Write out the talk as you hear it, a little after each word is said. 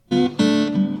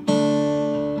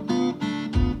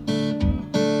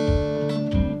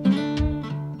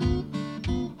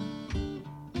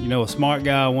know, a smart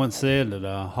guy once said that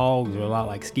hogs are a lot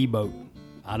like ski boat.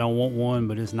 I don't want one,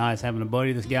 but it's nice having a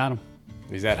buddy that's got them.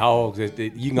 Is that hogs?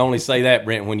 You can only say that,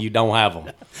 Brent, when you don't have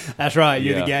them. That's right.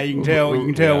 You're the guy. You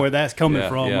can tell where that's coming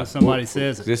from when somebody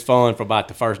says it. It's fun for about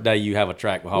the first day you have a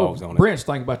track with hogs on it. Brent's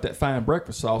thinking about that fine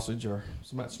breakfast sausage or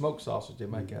some of that smoked sausage they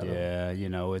make out of it. Yeah, you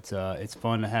know, it's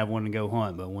fun to have one to go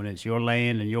hunt, but when it's your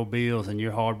land and your bills and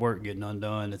your hard work getting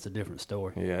undone, it's a different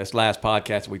story. Yeah, this last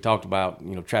podcast we talked about,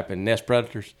 trapping nest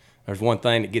predators. There's one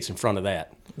thing that gets in front of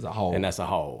that. It's a hog. And that's a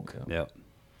hog. Yep.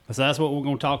 So that's what we're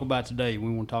going to talk about today.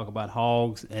 We want to talk about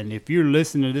hogs. And if you're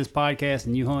listening to this podcast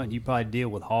and you hunt, you probably deal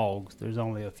with hogs. There's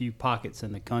only a few pockets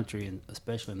in the country, and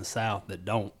especially in the South, that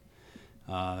don't.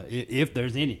 If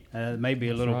there's any, maybe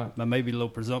a little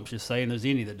presumptuous saying there's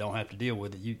any that don't have to deal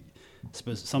with it.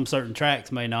 Some certain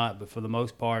tracts may not, but for the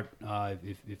most part,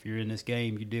 if you're in this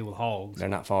game, you deal with hogs. They're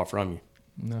not far from you.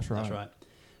 That's right. That's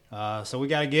right. So we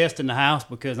got a guest in the house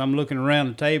because I'm looking around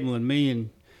the table, and me and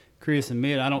Chris and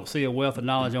Mitt, I don't see a wealth of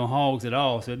knowledge on hogs at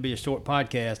all, so it'd be a short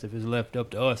podcast if it's left up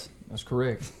to us. That's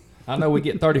correct. I know we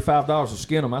get $35 to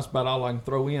skin them. That's about all I can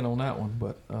throw in on that one.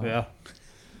 But yeah.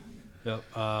 Yep.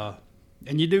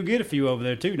 And you do get a few over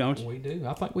there too, don't you? We do.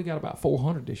 I think we got about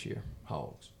 400 this year,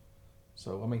 hogs.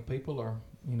 So, I mean, people are,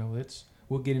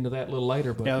 we'll get into that a little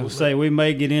later. But we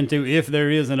may get into, if there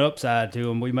is an upside to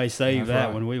them, we may save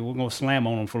that one. We're going to slam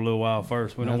on them for a little while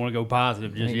first. We don't want to go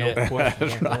positive just yet.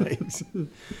 That's right.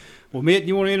 Well, Mitt,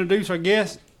 you want to introduce our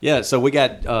guest? Yeah, so we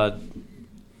got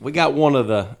one of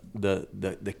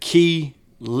the key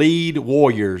lead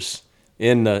warriors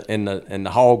in the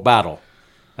hog battle.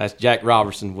 That's Jack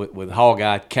Robertson with Hog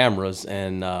Eye Cameras,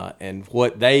 and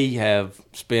what they have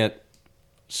spent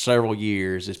several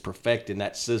years is perfecting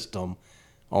that system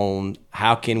on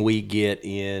how can we get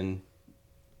in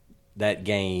that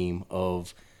game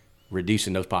of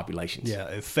reducing those populations. Yeah,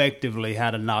 effectively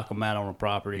how to knock them out on a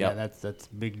property. Yep. Yeah, that's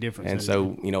a big difference. And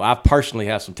so, I personally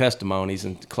have some testimonies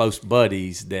and close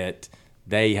buddies that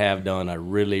they have done a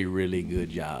really, really good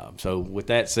job. So with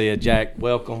that said, Jack,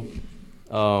 welcome.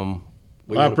 I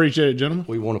appreciate it, gentlemen.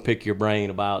 We want to pick your brain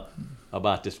about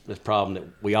this problem that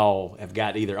we all have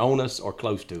got either on us or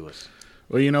close to us.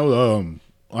 Well,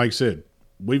 like I said,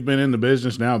 we've been in the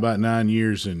business now about 9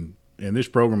 years, and this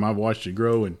program I've watched it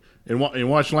grow and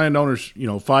watch landowners,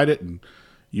 fight it, and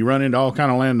you run into all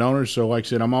kind of landowners. So like I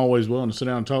said, I'm always willing to sit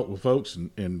down and talk with folks,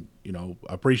 and I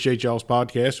appreciate y'all's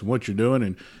podcast and what you're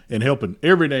doing and helping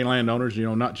everyday landowners,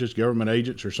 not just government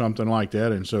agents or something like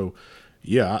that. And so,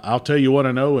 yeah, I'll tell you what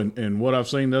I know and what I've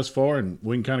seen thus far, and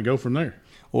we can kind of go from there.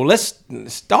 Well, let's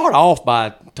start off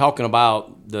by talking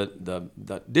about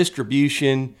the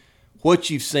distribution, what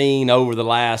you've seen over the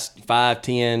last 5,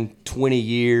 10, 20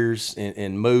 years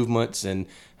in movements and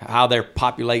how they're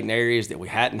populating areas that we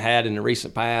hadn't had in the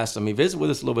recent past. I mean, visit with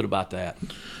us a little bit about that.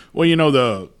 Well,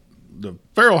 the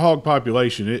feral hog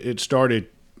population, it started,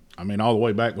 all the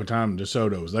way back with time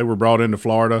DeSoto's. They were brought into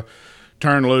Florida,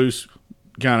 turned loose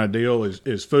kind of deal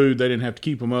as food. They didn't have to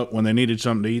keep them up when they needed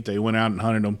something to eat. They went out and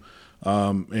hunted them.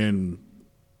 And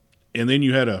then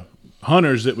you had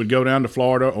hunters that would go down to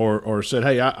Florida or said,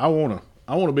 hey, I want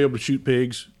to be able to shoot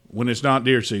pigs when it's not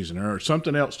deer season or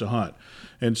something else to hunt.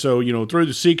 And so, through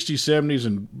the 60s, 70s,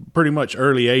 and pretty much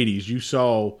early 80s, you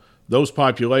saw those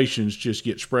populations just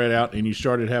get spread out, and you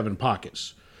started having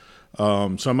pockets.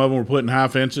 Some of them were put in high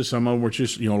fences. Some of them were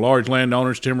just, large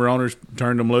landowners, timber owners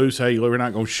turned them loose. Hey, we're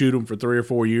not going to shoot them for 3 or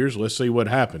 4 years. Let's see what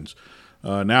happens.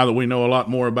 Now that we know a lot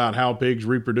more about how pigs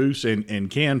reproduce and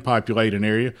can populate an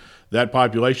area, that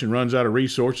population runs out of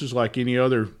resources like any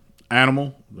other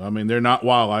animal. They're not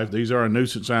wildlife. These are a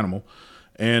nuisance animal.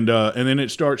 And then it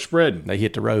starts spreading. They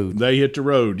hit the road.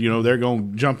 They're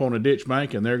going to jump on a ditch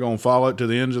bank and they're going to follow it to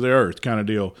the ends of the earth kind of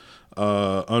deal.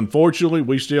 Unfortunately,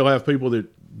 we still have people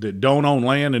that don't own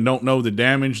land and don't know the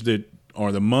damage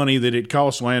or the money that it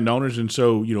costs landowners. And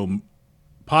so,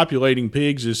 populating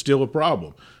pigs is still a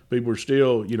problem. People are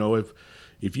still,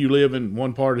 if you live in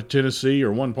one part of Tennessee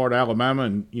or one part of Alabama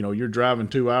and, you're driving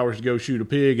 2 hours to go shoot a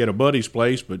pig at a buddy's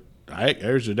place, but heck,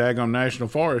 there's a daggone national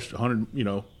forest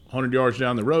 100 yards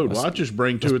down the road. Well, I'll just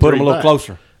bring 2 or 3 put them a little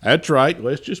closer. That's right.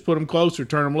 Let's just put them closer,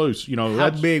 turn them loose. How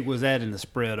big was that in the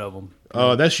spread of them?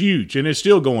 That's huge, and it's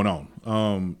still going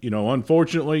on.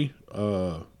 Unfortunately.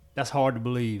 That's hard to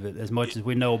believe as much as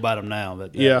we know about them now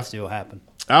that still happen.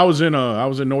 I was in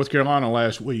North Carolina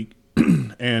last week,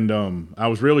 and I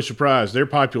was really surprised. Their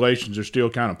populations are still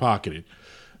kind of pocketed.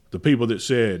 The people that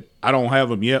said, I don't have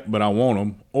them yet, but I want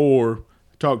them, or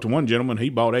talked to one gentleman, he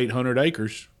bought 800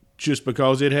 acres just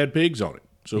because it had pigs on it.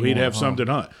 So he'd have something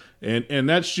to hunt. And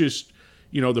that's just,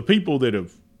 the people that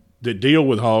have that deal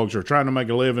with hogs or trying to make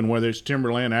a living, whether it's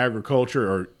timberland,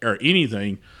 agriculture, or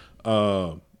anything,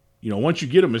 once you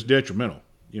get them, it's detrimental.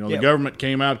 The government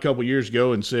came out a couple years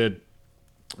ago and said,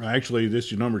 actually,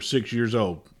 this number is 6 years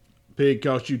old. Pig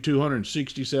costs you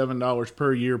 $267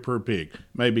 per year per pig,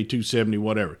 maybe $270,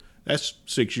 whatever. That's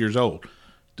 6 years old.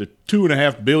 The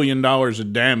 $2.5 billion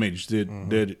of damage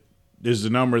that is the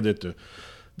number that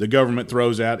the government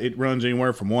throws out. It runs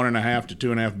anywhere from 1.5 to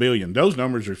 2.5 billion. Those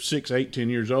numbers are 6, 8, 10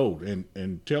 years old.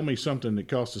 And tell me something that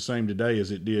costs the same today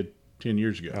as it did 10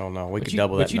 years ago. Oh no, we could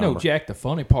double that. But you number. know, Jack, the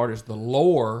funny part is the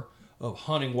lore of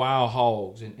hunting wild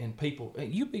hogs and people.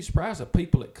 You'd be surprised at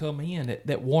people that come in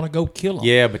that want to go kill them.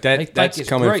 Yeah, but that's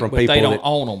coming great, from but people they don't that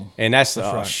own them. And that's a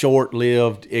right.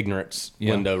 short-lived ignorance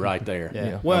window right there. Yeah.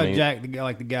 Yeah. Well, Jack, the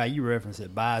guy you referenced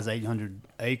that buys 800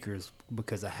 acres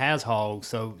because it has hogs.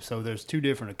 So there's two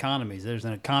different economies. There's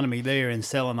an economy there in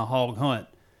selling a hog hunt,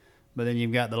 but then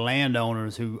you've got the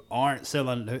landowners who aren't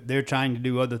selling. They're trying to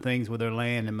do other things with their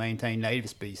land and maintain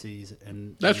native species.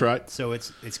 And That's right. So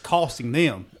it's costing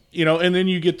them. And then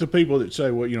you get the people that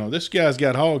say, well, this guy's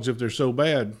got hogs. If they're so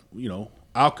bad,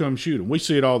 I'll come shoot them. We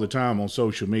see it all the time on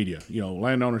social media.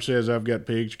 Landowner says, I've got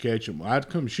pigs, catch them. I'd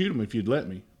come shoot them if you'd let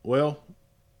me. Well,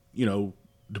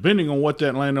 depending on what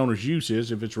that landowner's use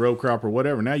is, if it's row crop or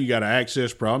whatever, now you got an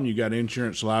access problem, you got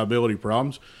insurance liability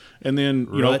problems, and then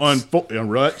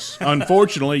ruts.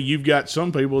 Unfortunately, you've got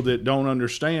some people that don't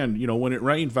understand. When it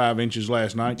rained 5 inches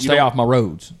last night, Stay off my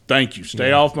roads. Thank you.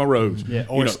 Stay off my roads. Yeah,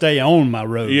 or stay on my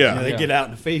road. Yeah. They get out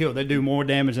in the field, they do more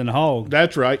damage than the hog.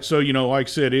 That's right. So like I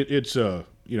said, it's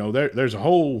there's a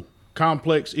whole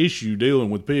complex issue dealing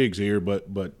with pigs here, but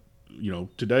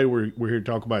today we're here to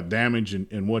talk about damage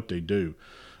and what they do.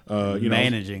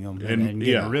 Managing them and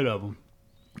getting rid of them.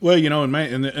 Well,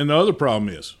 and the other problem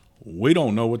is we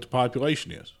don't know what the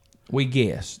population is. We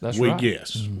guess. That's we right.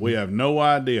 guess. Mm-hmm. We have no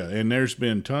idea. And there's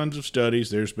been tons of studies.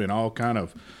 There's been all kind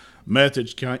of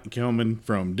methods coming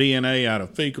from DNA out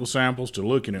of fecal samples to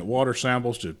looking at water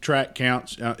samples to track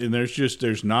counts. And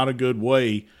there's not a good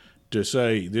way to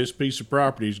say this piece of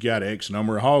property's got X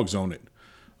number of hogs on it.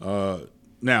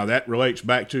 Now, that relates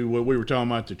back to what we were talking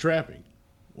about, the trapping.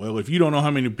 Well, if you don't know how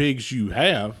many pigs you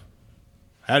have,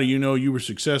 how do you know you were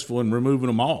successful in removing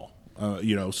them all?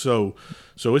 So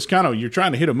it's kind of, you're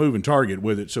trying to hit a moving target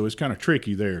with it, so it's kind of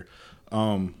tricky there.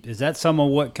 Is that some of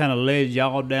what kind of led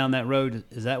y'all down that road?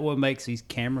 Is that what makes these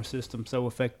camera systems so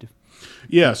effective?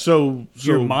 Yeah, so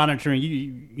you're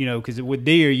monitoring, because with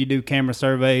deer you do camera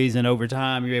surveys, and over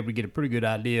time you're able to get a pretty good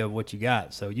idea of what you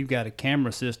got. So you've got a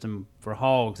camera system for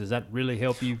hogs. Does that really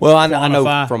help you? Well, I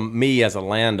know from me as a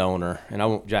landowner, and I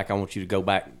want you to go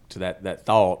back to that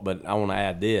thought, but I want to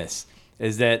add this,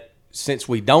 is that since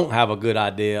we don't have a good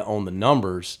idea on the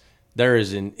numbers, there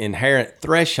is an inherent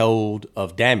threshold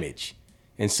of damage.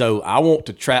 And so I want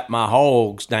to trap my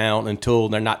hogs down until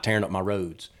they're not tearing up my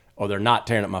roads or they're not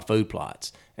tearing up my food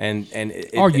plots.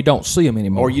 Or you don't see them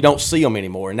anymore. Or you don't see them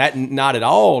anymore. And that not at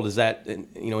all does that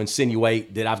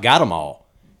insinuate that I've got them all.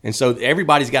 And so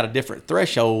everybody's got a different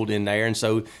threshold in there. And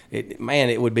so,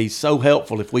 it would be so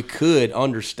helpful if we could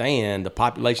understand the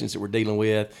populations that we're dealing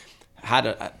with.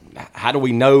 How do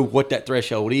we know what that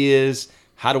threshold is?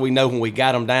 How do we know when we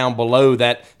got them down below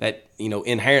that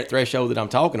inherent threshold that I'm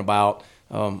talking about?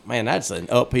 That's an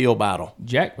uphill battle.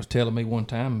 Jack was telling me one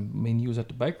time, you was at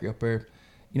the bakery up there,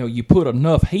 you put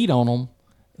enough heat on them,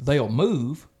 they'll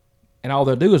move, and all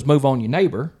they'll do is move on your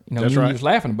neighbor. That's right. He was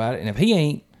laughing about it, and if he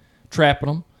ain't trapping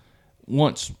them,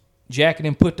 once Jack and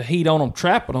them put the heat on them,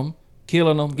 trapping them,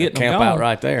 killing them, getting them gone, camp out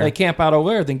right there. They camp out over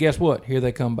there, then guess what? Here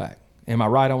they come back. Am I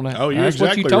right on that? Oh, you're That's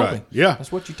exactly what you told right. me. Yeah.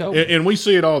 That's what you told me. And we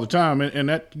see it all the time, and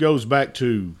that goes back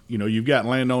to, you've got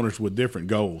landowners with different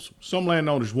goals. Some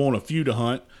landowners want a few to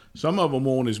hunt. Some of them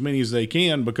want as many as they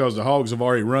can because the hogs have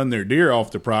already run their deer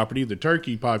off the property. The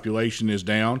turkey population is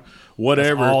down.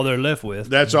 Whatever. That's all they're left with.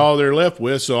 That's all they're left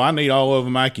with. So I need all of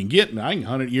them I can get, and I can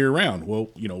hunt it year round. Well,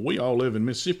 we all live in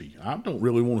Mississippi. I don't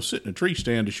really want to sit in a tree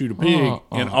stand to shoot a pig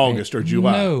in August or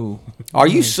July. No. Are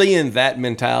you seeing that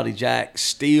mentality, Jack,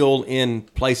 still in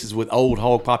places with old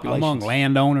hog populations? Among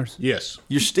landowners? Yes.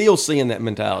 You're still seeing that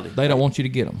mentality. They don't want you to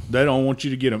get them. They don't want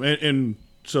you to get them. And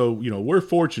so, we're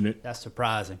fortunate. That's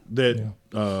surprising.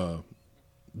 That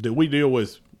we deal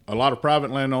with a lot of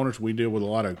private landowners. We deal with a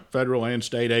lot of federal and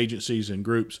state agencies and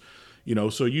groups.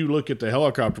 So you look at the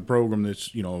helicopter program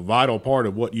that's, a vital part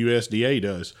of what USDA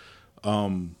does.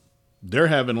 They're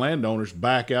having landowners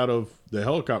back out of the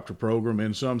helicopter program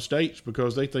in some states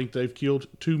because they think they've killed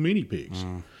too many pigs.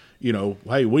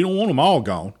 Hey, we don't want them all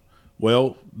gone.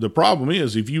 Well, the problem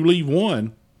is if you leave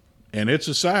one and it's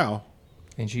a sow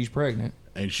And she's pregnant.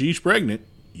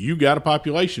 you got a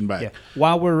population back. Yeah.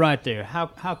 While we're right there, how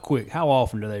quick, how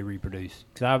often do they reproduce?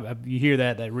 Because you hear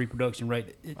that reproduction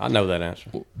rate. I know that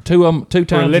answer. Two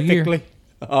times a year. Prolifically.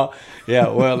 Yeah,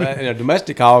 well, a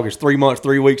domestic hog is 3 months,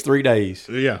 3 weeks, 3 days.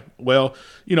 Yeah. Well,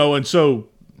 and so.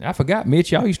 I forgot,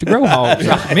 Mitch. Y'all used to grow hogs.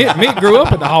 Mitch grew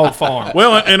up at the hog farm.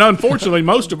 Well, and unfortunately,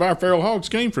 most of our feral hogs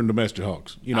came from domestic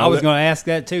hogs. I was going to ask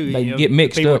that too. They get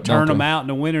mixed people up. Turn don't them they? out in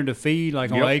the winter to feed,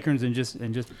 like on Yep. acorns, and just.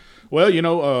 Well,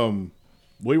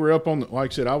 we were up on,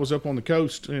 like I said, I was up on the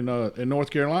coast in North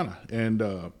Carolina, and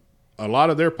a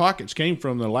lot of their pockets came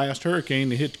from the last hurricane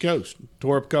that hit the coast,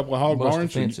 tore up a couple of hog Busted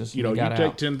barns. fences And, and you got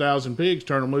take out. 10,000 pigs,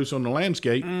 turn them loose on the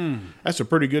landscape. That's a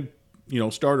pretty good,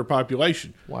 starter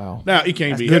population. Wow. Now it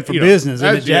can't That's be good for business,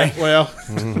 isn't it, Jack? Well,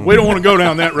 we don't want to go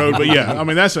down that road, but yeah, I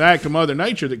mean that's an act of Mother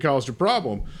Nature that caused a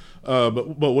problem.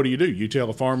 But what do? You tell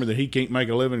a farmer that he can't make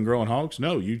a living growing hogs?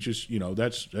 No, you just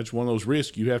that's one of those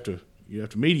risks you have to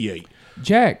mediate.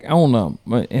 Jack, and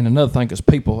another thing,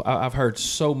 because I've heard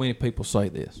so many people say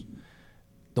this.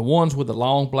 The ones with the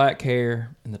long black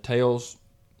hair and the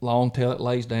long tail that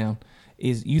lays down,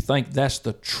 is you think that's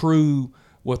the true,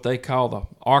 what they call the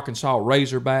Arkansas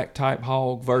Razorback type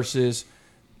hog versus,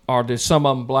 or there's some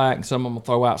of them black and some of them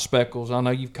throw out speckles? I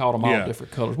know you've caught them all Yeah.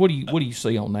 different colors. What do you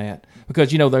see on that?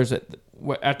 Because there's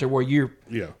out there where you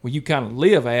kind of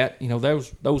live at,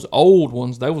 those old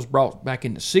ones, they was brought back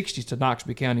in the 60s to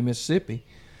Knoxville County, Mississippi,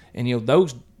 and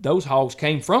those hogs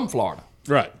came from Florida.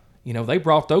 Right. They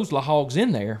brought those hogs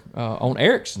in there on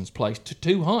Erickson's place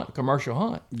to hunt, commercial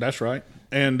hunt. That's right.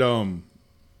 And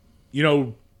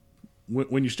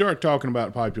when you start talking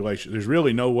about population, there's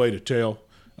really no way to tell.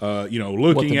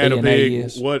 Looking at a DNA pig,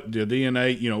 is. what the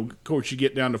DNA. Of course, you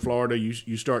get down to Florida,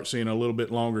 you start seeing a little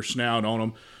bit longer snout on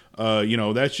them.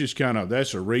 That's just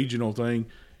that's a regional thing.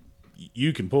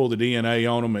 You can pull the DNA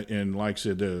on them, and like I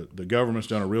said, the government's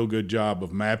done a real good job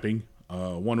of mapping.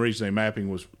 One reason they mapping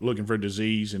was looking for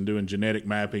disease and doing genetic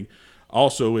mapping.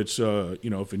 Also, it's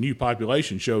if a new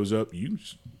population shows up, you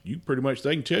pretty much,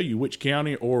 they can tell you which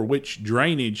county or which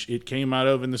drainage it came out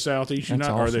of in the southeast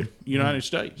or the United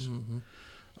States.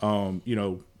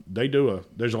 Mm-hmm. They do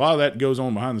there's a lot of that goes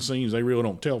on behind the scenes. They really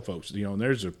don't tell folks. And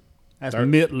there's That's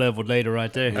mitt level data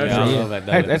right there.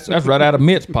 That's right out of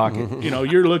Mitt's pocket.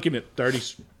 You're looking at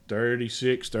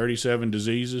 36, 37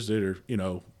 diseases that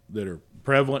are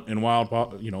prevalent in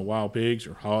wild pigs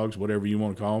or hogs, whatever you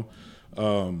want to call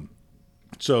them.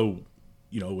 So,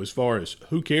 as far as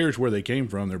who cares where they came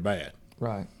from, they're bad.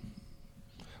 Right.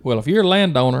 Well, if you're a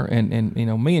landowner, and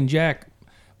me and Jack,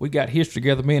 we got history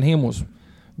together. Me and him was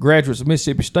graduates of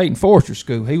Mississippi State and Forestry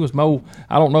School. He was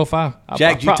I don't know if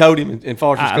Jack, you told him in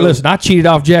Forestry School. Listen, I cheated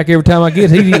off Jack every time I get.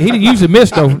 He usually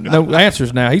missed no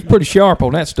answers now. He's pretty sharp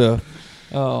on that stuff.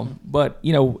 But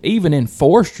even in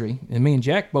forestry, and me and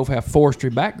Jack both have forestry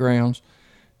backgrounds.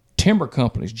 Timber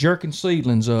companies jerking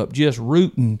seedlings up, just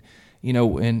rooting.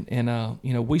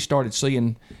 We started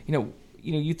seeing.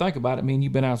 You think about it. I mean,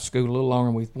 you've been out of school a little longer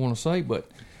than we want to say, but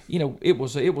it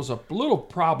was a little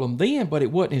problem then, but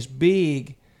it wasn't as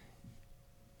big.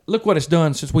 Look what it's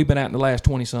done since we've been out in the last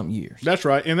 20-something years. That's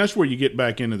right, and that's where you get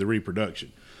back into the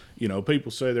reproduction.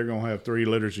 People say they're going to have 3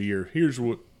 litters a year. Here's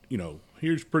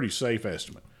a pretty safe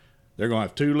estimate. They're going to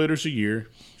have 2 litters a year.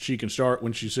 She can start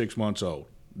when she's 6 months old.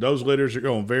 Those litters are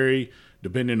going to vary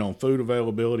depending on food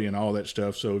availability and all that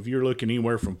stuff. So if you're looking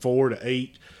anywhere from 4 to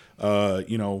 8,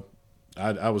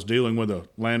 I was dealing with a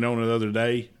landowner the other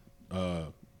day.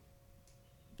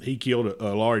 He killed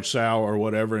a large sow or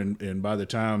whatever, and by the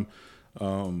time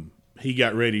he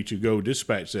got ready to go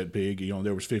dispatch that pig,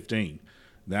 there was 15.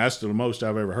 That's the most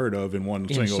I've ever heard of in one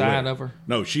single litter. Inside of her?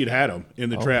 No, she'd had them in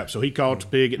the trap. So he caught the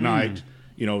pig at night.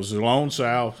 It was a lone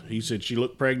sow. He said she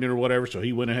looked pregnant or whatever, so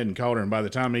he went ahead and caught her. And by the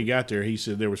time he got there, he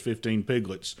said there was 15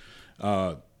 piglets.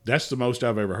 That's the most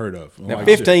I've ever heard of. Now,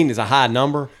 15 is a high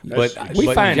number, but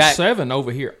We find Jack, 7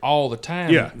 over here all the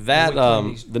time. Yeah. that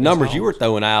the numbers you were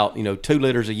throwing out, 2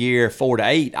 litters a year, 4 to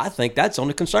 8. I think that's on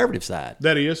the conservative side.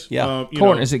 That is. Yeah.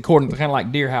 Is it according to kind of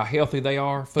like deer, how healthy they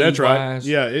are? That's right. Food-wise?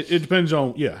 Yeah, it depends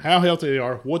on how healthy they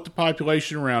are, what the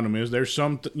population around them is. There's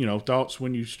some thoughts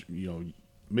when you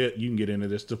can get into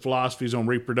this. The philosophies on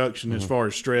rereproduction as far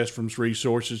as stress from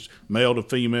resources, male to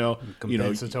female.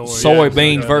 Compensatory.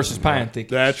 Soybeans versus pine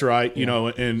thickets. That's right.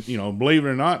 And believe it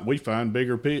or not, we find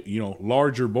bigger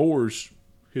larger boars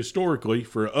historically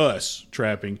for us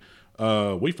trapping.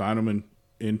 We find them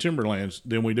in timberlands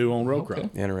than we do on row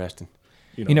crop. Interesting.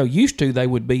 Used to they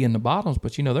would be in the bottoms,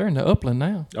 but they're in the upland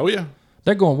now. Oh yeah.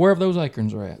 They're going wherever those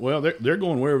acorns are at. Well, they're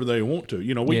going wherever they want to.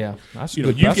 That's you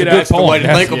good. get That's a out good That's the way point.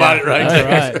 to think about it right there.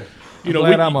 That's right. You know,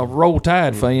 Glad I'm a Roll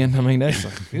Tide fan. I mean, that's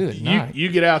a good night. you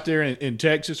get out there in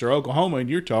Texas or Oklahoma, and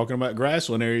you're talking about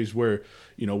grassland areas where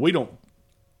we don't.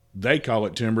 They call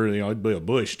it timber. It'd be a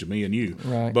bush to me and you.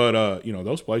 Right. But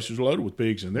those places are loaded with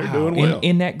pigs, and they're doing well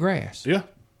in that grass. Yeah.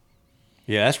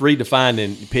 Yeah, that's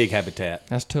redefining pig habitat.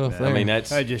 That's tough. There. I mean, that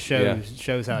just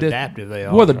shows how adaptive they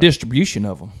are. Well, the distribution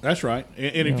of them. That's right.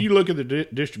 And if you look at the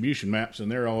distribution maps, and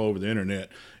they're all over the internet,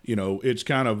 it's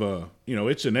kind of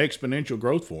it's an exponential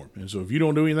growth form. And so if you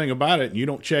don't do anything about it and you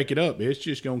don't check it up, it's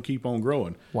just going to keep on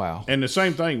growing. Wow. And the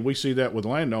same thing, we see that with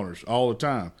landowners all the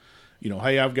time.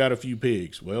 Hey, I've got a few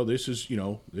pigs. Well, this is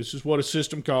what a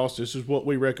system costs. This is what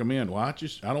we recommend. Well, I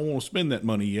don't want to spend that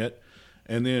money yet.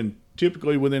 And then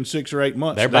typically within 6 or 8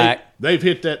 months, they're back. They've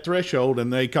hit that threshold,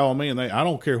 and they call me, and I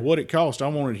don't care what it costs. I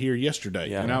want it here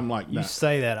yesterday. Yeah. And I'm like, nah. You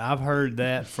say that. I've heard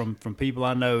that from people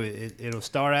I know. It'll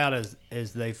start out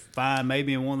as they find,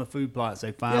 maybe in one of the food plots,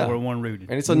 they find where one rooted.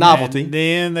 And it's a novelty. And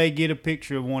then they get a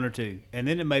picture of one or two. And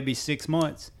then it may be 6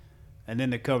 months, and then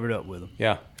they're covered up with them.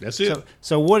 Yeah. That's it.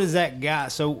 So what is that guy?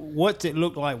 So what's it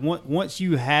look like once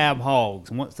you have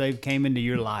hogs, once they've came into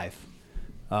your life?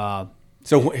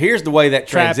 So here's the way that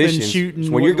Trapping, transitions. shooting,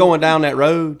 So when you're going down that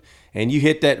road and you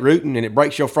hit that rooting and it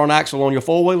breaks your front axle on your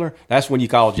four-wheeler, that's when you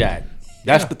call Jack.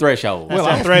 That's the threshold. That's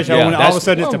that threshold. yeah, when all of a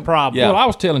sudden it's a problem. Yeah. Well, I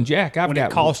was telling Jack, I've When got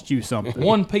it costs you something.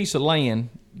 one piece of land,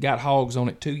 got hogs on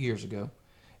it 2 years ago,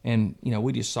 and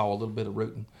we just saw a little bit of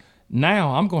rooting.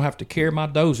 Now I'm going to have to carry my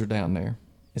dozer down there.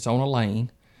 It's on a lane,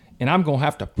 and I'm going to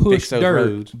have to push those dirt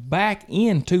roads. back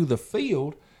into the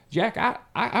field. Jack,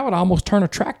 I would almost turn a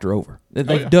tractor over.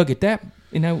 They've dug it that,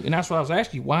 and that's what I was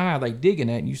asking you. Why are they digging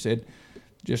that? And you said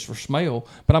just for smell.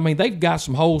 But I mean, they've got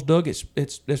some holes dug.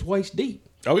 It's waist deep.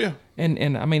 Oh yeah.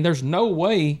 And I mean, there's no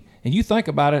way. And you think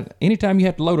about it. Anytime you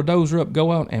have to load a dozer up,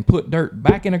 go out and put dirt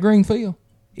back in a green field,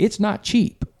 it's not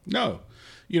cheap. No.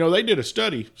 They did a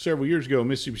study several years ago in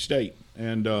Mississippi State,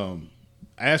 and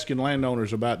asking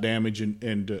landowners about damage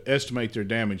and to estimate their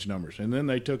damage numbers. And then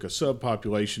they took a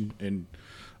subpopulation, and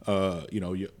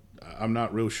I'm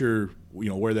not real sure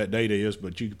where that data is,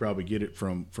 but you could probably get it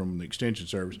from the Extension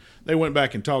Service. They went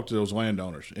back and talked to those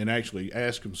landowners and actually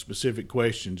asked them specific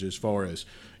questions as far as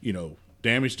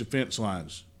damage to fence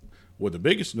lines. Well, the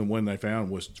biggest one they found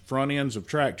was front ends of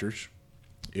tractors.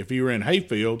 If you were in hay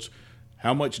fields,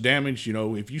 how much damage,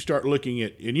 if you start looking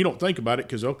at, and you don't think about it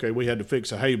because, okay, we had to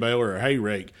fix a hay bale or a hay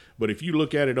rake, but if you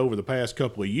look at it over the past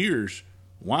couple of years,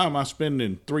 why am I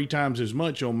spending 3 times as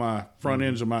much on my front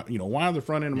ends of my, why are the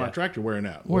front end of my tractor wearing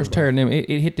out? Where's tearing them? It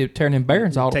hit tearing them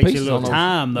bearings all to Takes pieces. you a on little those.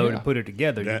 time though Yeah. to put it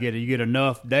together. You get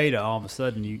enough data, all of a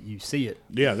sudden you see it.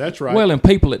 Yeah, that's right. Well, and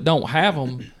people that don't have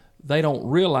them, they don't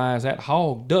realize that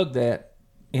hog dug that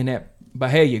in that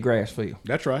Bahia grass field.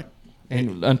 That's right.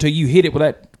 And until you hit it with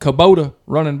that Kubota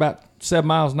running about 7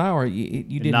 miles an hour, you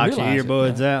didn't Knocks realize your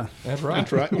earbuds out. That's right.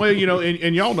 That's right. Well,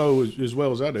 and y'all know as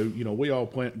well as I do, we all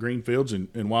plant green fields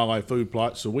and wildlife food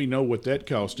plots, so we know what that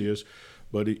cost is.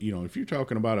 But, if you're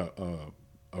talking about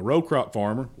a row crop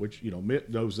farmer, which, Mitt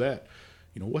knows that,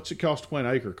 what's it cost to plant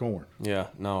an acre of corn? Yeah,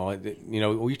 no,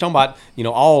 you're talking about,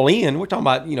 all in, we're talking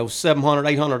about, $700,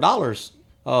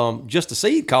 $800. Just the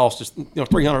seed cost is,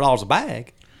 $300 a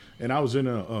bag. And I was in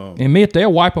a And Mitt,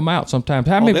 they'll wipe them out sometimes.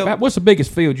 they'll- What's the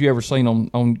biggest field you ever seen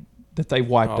on that they've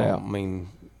wiped I out? mean,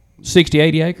 60,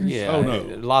 80 acres? yeah, Oh, no.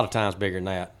 a lot of times bigger than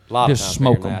that. A lot Just of times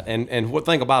smoke bigger than that. And what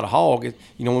thing about a hog is,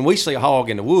 when we see a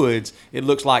hog in the woods, it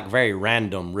looks like very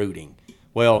random rooting.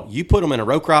 Well, you put them in a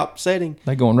row crop setting,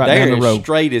 They going right they're down the as road.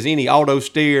 straight as any auto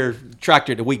steer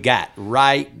tractor that we got,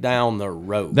 right down the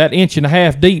road. That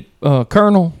 1.5 inch deep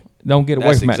kernel, don't get away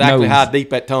That's from exactly that nose. how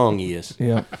deep that tongue is.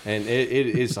 Yeah. And it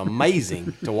is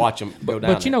amazing to watch them go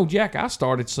down But Jack, I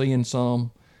started seeing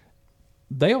some.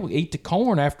 They'll eat the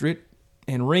corn after it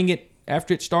and wring it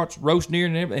after it starts roasting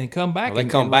and everything, and come back. Well, they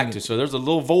and come back wring to it. so there's a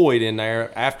little void in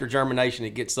there after germination.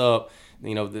 It gets up.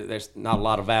 There's not a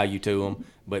lot of value to them,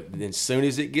 but as soon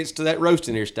as it gets to that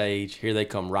roasting ear stage, here they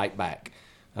come right back.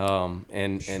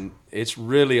 And it's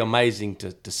really amazing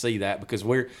to see that because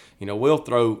we'll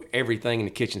throw everything in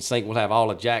the kitchen sink. We'll have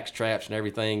all of Jack's traps and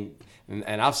everything,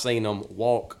 and I've seen them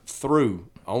walk through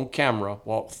on camera,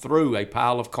 walk through a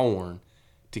pile of corn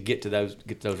to get to those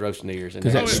roasting ears. And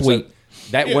 'Cause that's so sweet.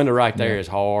 That window right there is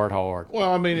hard.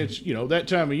 well, I mean, it's that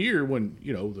time of year when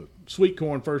the sweet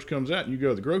corn first comes out, and you go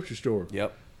to the grocery store.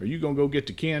 Yep. Are you gonna go get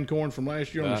the canned corn from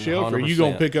last year on the 100%. shelf, or are you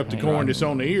gonna pick up the corn that's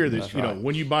on the ear? That's right.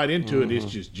 when you bite into it, it's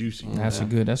just juicy. That's a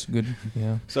good.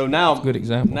 Yeah. So now, good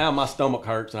example. Now my stomach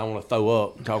hurts and I want to throw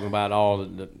up talking about all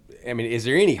the. I mean, is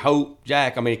there any hope,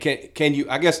 Jack? I mean, can you?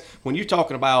 I guess when you're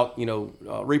talking about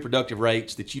reproductive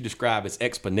rates that you describe as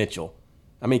exponential,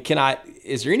 I mean,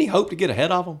 is there any hope to get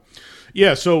ahead of them?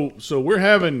 Yeah, so we're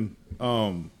having a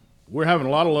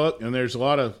lot of luck, and there's a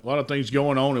lot of things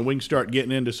going on, and we can start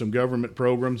getting into some government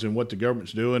programs and what the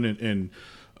government's doing, and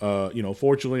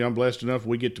fortunately, I'm blessed enough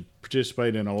we get to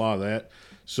participate in a lot of that.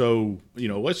 So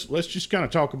let's just kind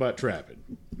of talk about trapping.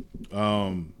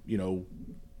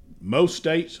 Most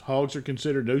states, hogs are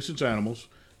considered nuisance animals.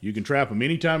 You can trap them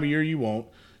any time of year you want.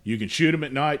 You can shoot them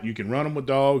at night. You can run them with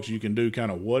dogs. You can do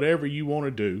kind of whatever you want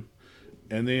to do.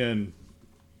 And then,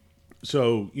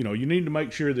 so, you need to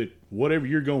make sure that whatever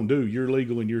you're going to do, you're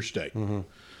legal in your state. Mm-hmm.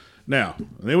 Now,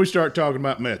 then we start talking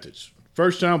about methods.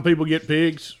 First time people get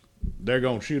pigs, they're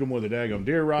going to shoot them with a daggone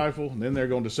deer rifle. And then they're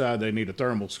going to decide they need a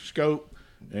thermal scope.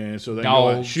 And so they go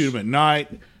out and shoot them at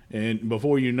night. And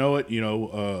before you know it,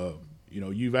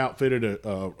 you've outfitted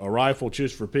a rifle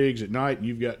just for pigs at night, and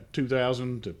you've got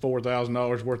 $2,000 to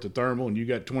 $4,000 worth of thermal, and you've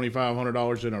got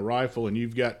 $2,500 in a rifle, and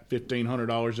you've got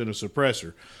 $1,500 in a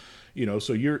suppressor.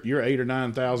 So you're $8,000 or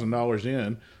 $9,000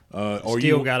 in, or still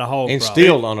you got a hog and problem.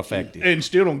 still ineffective, and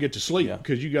still don't get to sleep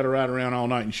because you got to ride around all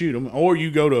night and shoot them. Or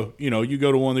you go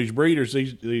to one of these breeders,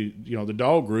 the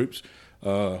dog groups.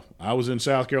 I was in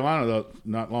South Carolina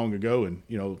not long ago,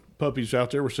 and puppies out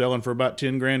there were selling for about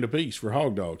 $10,000 a piece for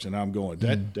hog dogs, and I'm going,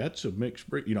 that's a mixed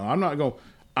breed.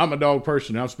 I'm a dog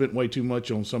person. I've spent way too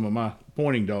much on some of my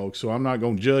pointing dogs, so I'm not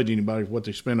going to judge anybody for what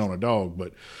they spend on a dog.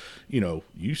 But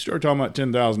you start talking about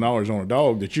 $10,000 on a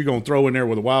dog that you're going to throw in there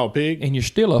with a wild pig, and you're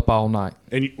still up all night.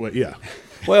 And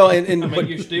Well, but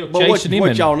you're still but chasing him.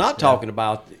 What y'all not talking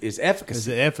about is efficacy. Is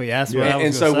the efficacy? That's what I was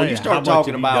And so gonna when say. you start How much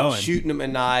talking have you about done? shooting them at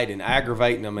night and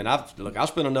aggravating them, and I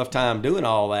spent enough time doing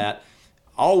all that.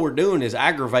 All we're doing is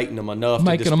aggravating them enough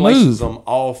Making to them displace move. them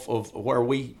off of where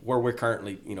we're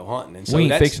currently hunting, and so We ain't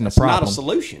that's, fixing the that's not a problem.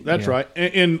 solution. that's right.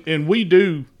 And we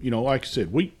do, like I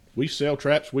said, we sell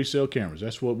traps, we sell cameras.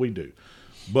 That's what we do.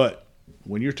 But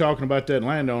when you're talking about that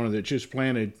landowner that just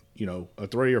planted, a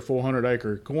 300 or 400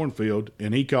 acre cornfield,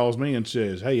 and he calls me and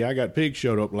says, "Hey, I got pigs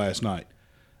showed up last night.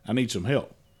 I need some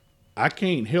help." I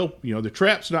can't help. The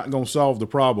trap's not going to solve the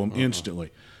problem instantly.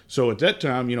 So at that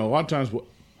time, a lot of times,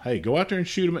 hey, go out there and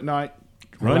shoot them at night.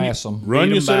 Harass them. Run Beat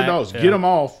your 'em set of back, dogs. yeah. Get them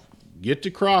off. Get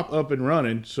the crop up and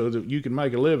running so that you can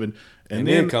make a living. And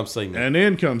then come see me. And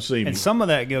then come see me. And some of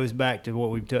that goes back to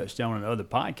what we've touched on in other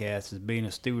podcasts, is being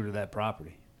a steward of that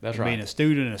property. That's And right. Being a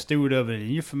student and a steward of it, and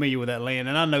you're familiar with that land.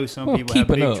 And I know some Well, people have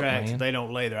keeping big up, tracks man. that they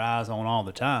don't lay their eyes on all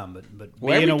the time. But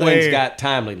Well, being everything's aware, got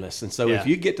timeliness, and so Yeah. if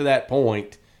you get to that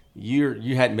point,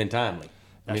 you hadn't been timely.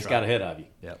 That's It's got right. ahead of you.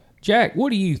 Yep. Jack, what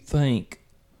do you think?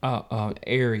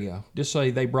 Area. Just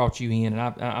say they brought you in, and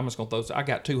I'm just gonna throw. I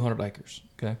got 200 acres.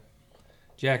 Okay,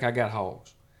 Jack, I got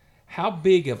hogs. How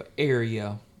big of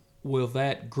area will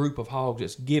that group of hogs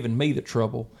that's giving me the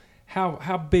trouble?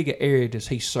 How big an area does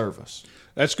he service?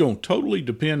 That's going to totally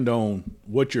depend on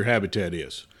what your habitat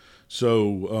is.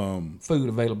 So, Food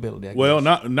availability. I well,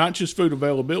 guess. not just food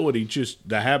availability, just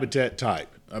the habitat type.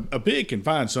 A pig can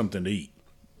find something to eat.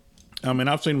 I mean,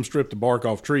 I've seen them strip the bark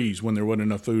off trees when there wasn't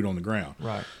enough food on the ground.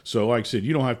 Right. So, like I said,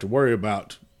 you don't have to worry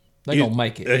about. They gonna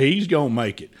make it. He's gonna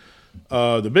make it.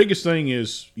 The biggest thing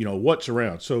is, what's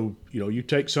around. So, you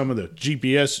take some of the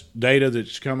GPS data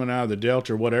that's coming out of the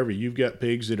Delta or whatever. You've got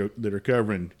pigs that are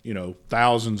covering,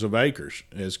 thousands of acres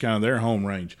as kind of their home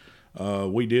range.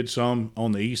 We did some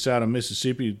on the east side of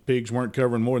Mississippi. Pigs weren't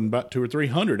covering more than about 200 or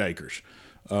 300 acres.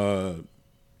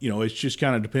 It just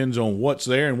kind of depends on what's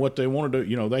there and what they want to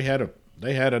do. They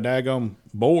had a daggone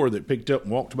boar that picked up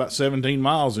and walked about 17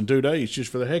 miles in 2 days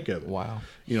just for the heck of it. Wow.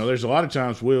 There's a lot of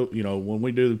times when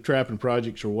we do trapping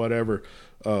projects or whatever,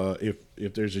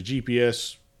 if there's a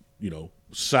GPS,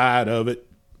 side of it,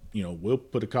 we'll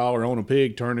put a collar on a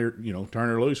pig, turn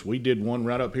her loose. We did one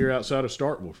right up here outside of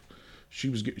Starkville.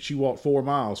 She walked 4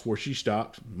 miles before she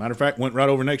stopped. Matter of fact, went right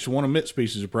over next to one of Mitt's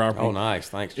pieces of property. Oh, nice.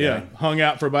 Thanks, Jay. Yeah, hung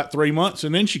out for about 3 months,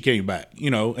 and then she came back.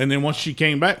 And then once she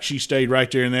came back, she stayed right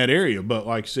there in that area. But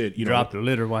like I said, dropped the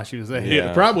litter while she was there.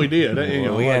 Yeah, probably did.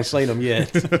 Well, we haven't seen them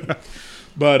yet.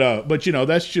 But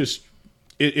that's just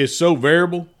it's so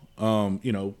variable.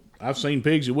 I've seen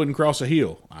pigs that wouldn't cross a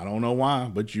hill. I don't know why,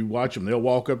 but you watch them; they'll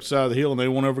walk up the side of the hill and they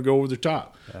won't ever go over the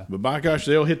top. Yeah. But by gosh,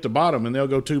 they'll hit the bottom and they'll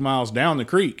go 2 miles down the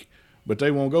creek, but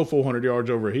they won't go 400 yards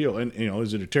over a hill. And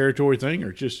is it a territory thing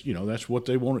or just that's what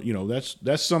they want?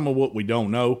 That's some of what we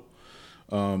don't know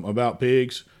about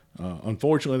pigs.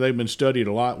 Unfortunately, they've been studied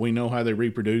a lot. We know how they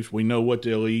reproduce. We know what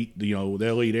they'll eat.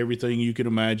 They'll eat everything you can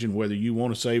imagine, whether you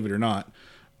want to save it or not.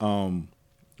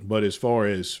 But as far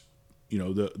as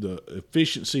the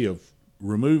efficiency of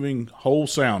removing whole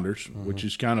sounders, which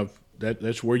is kind of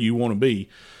that's where you want to be.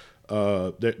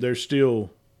 There's still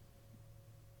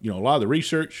a lot of the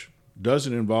research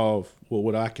doesn't involve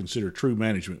what I consider true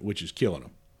management, which is killing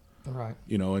them. Right.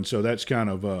 And so that's kind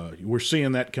of we're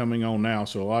seeing that coming on now.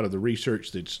 So a lot of the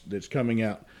research that's coming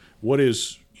out, how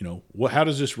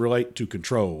does this relate to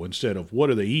control instead of what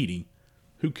are they eating?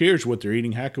 Who cares what they're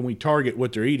eating? How can we target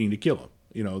what they're eating to kill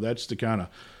them? That's the kind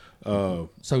of.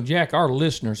 So Jack, our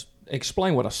listeners,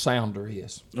 explain what a sounder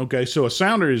is. Okay, so a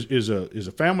sounder is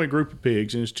a family group of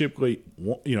pigs, and it's typically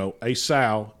a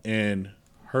sow and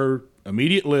her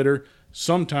immediate litter,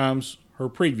 sometimes her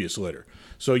previous litter.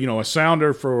 So a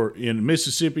sounder in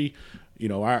Mississippi,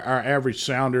 our average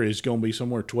sounder is going to be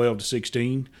somewhere 12 to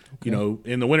 16.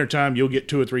 Okay. In the wintertime, you'll get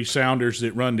 2 or 3 sounders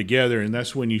that run together, and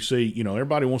that's when you see,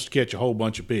 everybody wants to catch a whole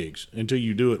bunch of pigs until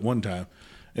you do it one time.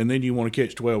 And then you want to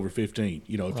catch 12 or 15.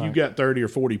 If you've got 30 or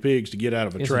 40 pigs to get out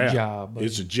of a trap,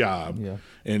 it's a job. Yeah.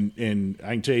 And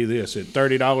I can tell you this, at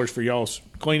 $30 for y'all's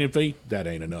cleaning fee, that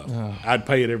ain't enough. I'd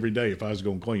pay it every day if I was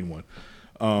going to clean one.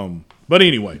 But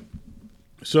anyway,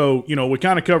 so, we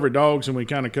kind of covered dogs and we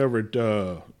kind of covered,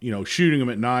 shooting them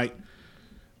at night.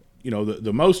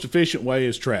 The most efficient way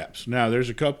is traps. Now, there's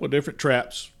a couple of different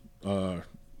traps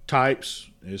types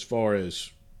as far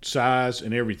as size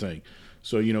and everything.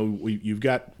 So, you've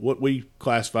got what we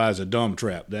classify as a dumb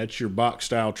trap. That's your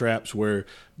box-style traps where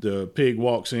the pig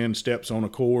walks in, steps on a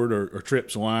cord or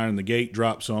trips a line, and the gate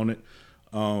drops on it.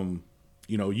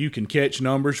 You can catch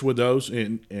numbers with those,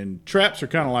 and traps are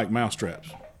kind of like mouse traps.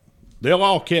 They'll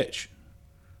all catch,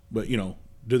 but,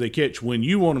 do they catch when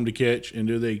you want them to catch, and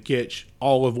do they catch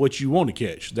all of what you want to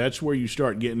catch? That's where you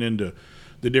start getting into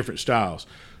the different styles.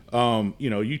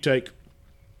 You take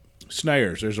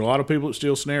snares. There's a lot of people that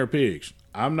still snare pigs.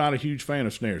 I'm not a huge fan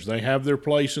of snares. They have their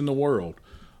place in the world.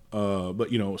 But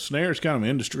snare is kind of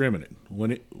indiscriminate.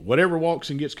 Whatever walks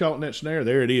and gets caught in that snare,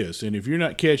 there it is. And if you're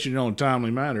not catching it on a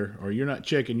timely manner, or you're not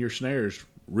checking your snares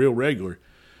real regular,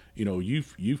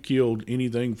 you've killed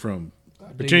anything from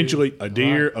potentially a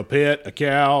deer, a pet, a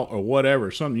cow, or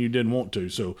whatever, something you didn't want to.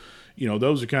 So,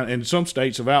 those are kind of, and some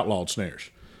states have outlawed snares.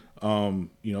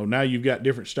 Now you've got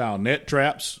different style net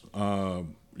traps.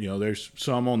 There's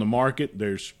some on the market.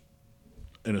 There's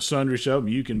in a sundry of them.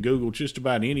 You can Google just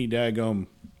about any daggum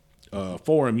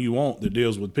forum you want that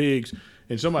deals with pigs,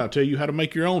 and somebody will tell you how to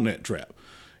make your own net trap.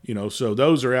 So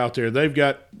those are out there. They've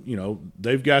got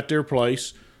their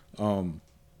place.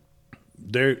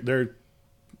 They're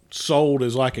sold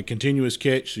as like a continuous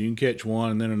catch, so you can catch one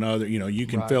and then another. You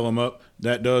can fill them up.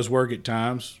 That does work at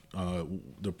times.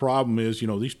 The problem is,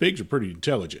 these pigs are pretty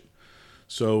intelligent.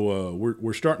 So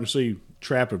we're starting to see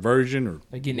trap aversion, or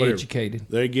they're getting educated.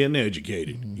 They're getting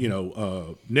educated.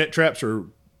 Mm-hmm. Net traps are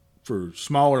for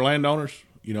smaller landowners.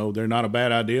 They're not a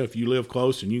bad idea if you live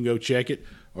close and you can go check it,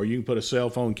 or you can put a cell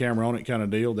phone camera on it, kind of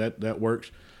deal. That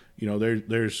works.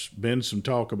 There's been some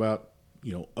talk about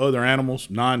other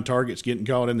animals, non-targets getting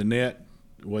caught in the net,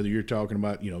 whether you're talking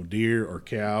about deer or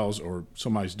cows or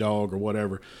somebody's dog or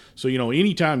whatever. So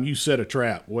anytime you set a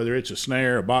trap, whether it's a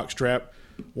snare, a box trap,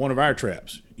 one of our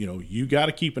traps, you got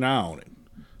to keep an eye on it.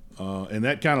 And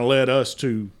that kind of led us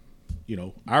to,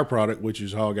 our product, which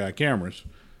is Hog Eye cameras.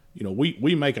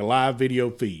 We make a live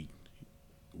video feed.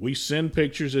 We send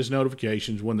pictures as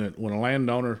notifications. When a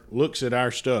landowner looks at our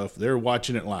stuff, they're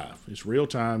watching it live. It's real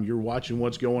time. You're watching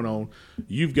what's going on.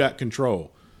 You've got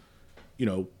control,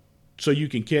 so you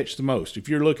can catch the most. If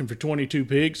you're looking for 22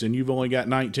 pigs and you've only got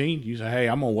 19, you say, hey,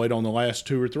 I'm going to wait on the last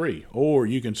 2 or 3. Or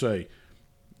you can say,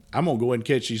 I'm going to go ahead and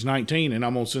catch these 19, and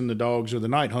I'm going to send the dogs or the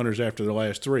night hunters after the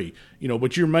last 3.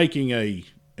 But you're making an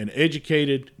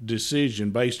educated decision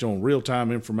based on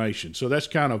real-time information. So that's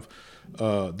kind of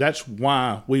that's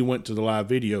why we went to the live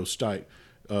video type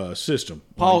system.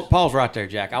 Pause right there,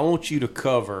 Jack. I want you to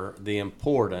cover the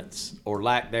importance or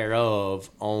lack thereof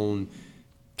on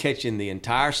catching the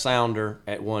entire sounder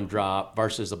at one drop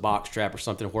versus a box trap or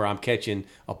something where I'm catching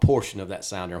a portion of that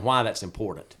sounder, and why that's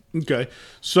important. Okay.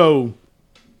 So,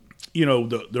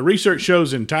 the research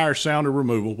shows entire sounder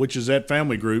removal, which is that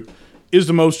family group, is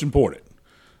the most important.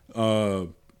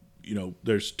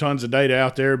 There's tons of data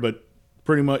out there, but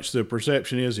pretty much the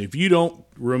perception is if you don't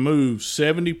remove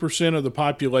 70% of the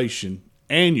population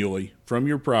annually from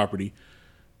your property,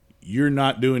 you're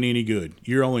not doing any good.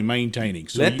 You're only maintaining.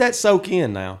 So Let that soak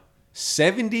in now.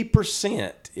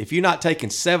 70%. If you're not taking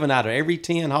 7 out of every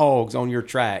 10 hogs on your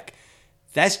track,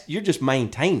 you're just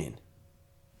maintaining.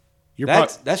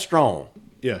 That's strong.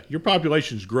 Yeah, your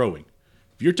population's growing.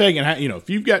 If you're taking, if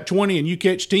you've got 20 and you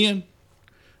catch 10,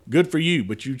 good for you.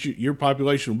 But your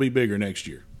population will be bigger next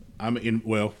year.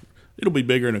 It'll be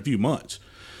bigger in a few months.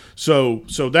 So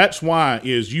that's why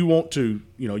is you want to,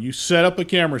 you set up a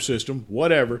camera system,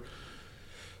 whatever.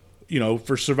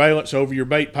 for surveillance over your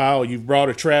bait pile. You've brought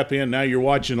a trap in. Now you're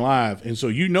watching live. And so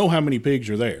you know how many pigs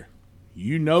are there.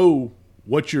 You know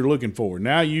what you're looking for.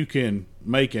 Now you can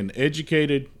make an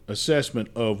educated assessment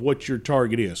of what your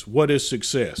target is. What is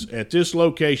success? At this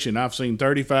location, I've seen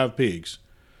 35 pigs.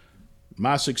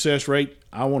 My success rate,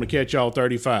 I want to catch all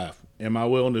 35. Am I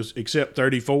willing to accept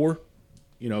 34?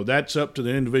 That's up to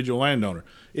the individual landowner.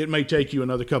 It may take you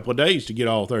another couple of days to get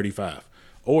all 35.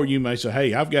 Or you may say,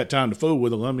 hey, I've got time to fool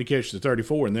with it. Let me catch the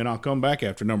 34, and then I'll come back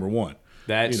after number one.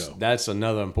 That's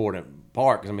another important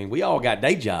part. 'Cause, we all got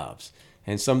day jobs.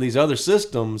 And some of these other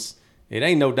systems, it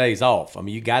ain't no days off.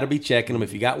 You got to be checking them.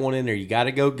 If you got one in there, you got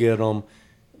to go get them.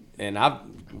 And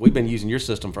we've been using your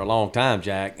system for a long time,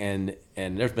 Jack, and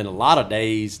there's been a lot of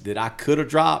days that I could have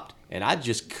dropped, and I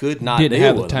just could not Didn't deal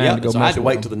have the with time them. to go So I had to mess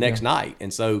wait with till the them. next night.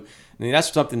 And so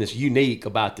that's something that's unique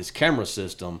about this camera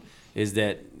system is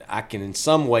that I can in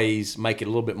some ways make it a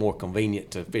little bit more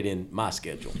convenient to fit in my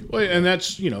schedule. Well, and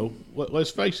that's,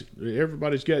 let's face it,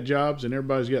 everybody's got jobs and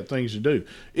everybody's got things to do.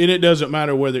 And it doesn't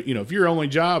matter whether, if your only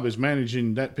job is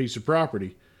managing that piece of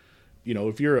property,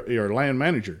 if you're a land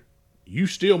manager, you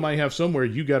still may have somewhere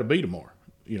you got to be tomorrow,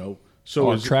 So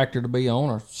Or a tractor to be on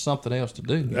or something else to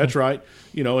do. That's right.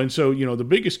 And so, the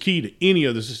biggest key to any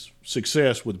of this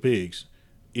success with pigs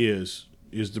is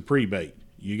the pre-bait.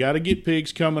 You got to get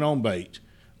pigs coming on bait.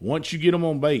 Once you get them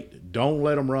on bait, don't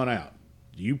let them run out.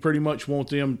 You pretty much want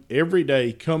them every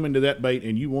day coming to that bait,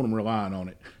 and you want them relying on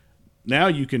it. Now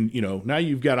you can, now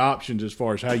you've got options as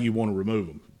far as how you want to remove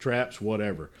them, traps,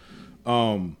 whatever.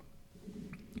 So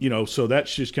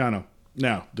that's just kind of,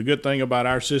 now the good thing about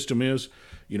our system is,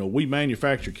 we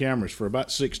manufacture cameras for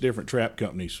about 6 different trap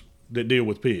companies that deal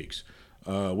with pigs.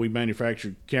 We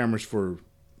manufacture cameras for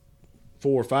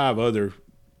 4 or 5 other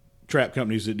trap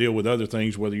companies that deal with other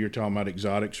things, whether you're talking about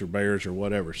exotics or bears or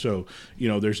whatever. So,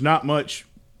 there's not much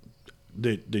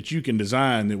that you can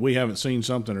design that we haven't seen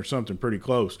something or something pretty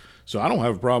close. So I don't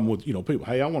have a problem with, people,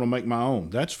 hey, I want to make my own.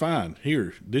 That's fine.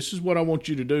 Here, this is what I want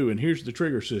you to do, and here's the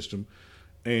trigger system.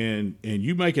 And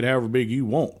you make it however big you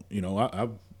want.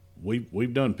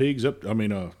 We've done pigs up,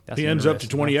 pens up to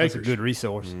 20 acres. That's a good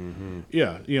resource. Mm-hmm.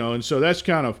 Yeah, and so that's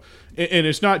kind of, and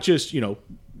it's not just,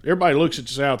 everybody looks at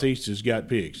the Southeast has got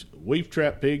pigs. We've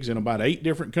trapped pigs in about 8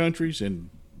 different countries and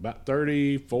about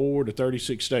 34 to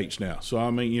 36 states now. So,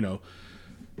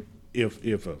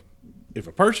 if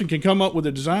a person can come up with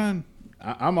a design,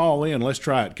 I'm all in. Let's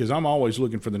try it, because I'm always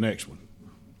looking for the next one.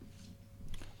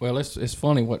 Well, it's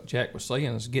funny what Jack was saying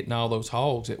is getting all those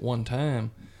hogs at one time,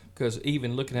 because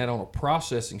even looking at it on a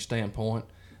processing standpoint,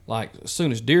 like as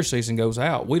soon as deer season goes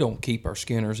out, we don't keep our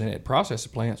skinners in at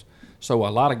processing plants. So a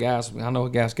lot of guys, I know a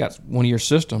guy's got one of your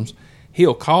systems,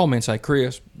 he'll call me and say,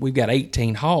 Chris, we've got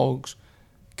 18 hogs.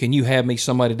 Can you have me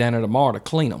somebody down there tomorrow to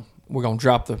clean them? We'll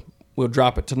drop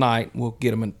it tonight. We'll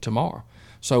get them in tomorrow.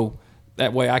 So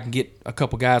that way I can get a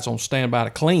couple guys on standby to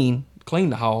clean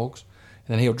the hogs,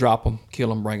 and then he'll drop them, kill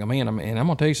them, bring them in. And I'm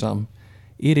going to tell you something.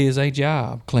 It is a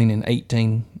job cleaning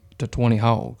 18 to 20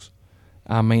 hogs.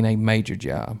 A major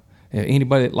job.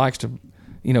 Anybody that likes to,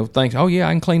 thinks, oh, yeah,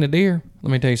 I can clean a deer.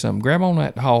 Let me tell you something. Grab on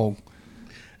that hog.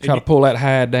 Try to pull that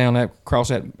hide down across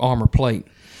that armor plate.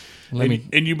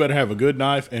 And you better have a good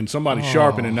knife and somebody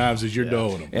sharpening knives as you're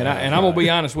doing them. And I'm going to be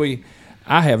honest with you.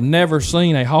 I have never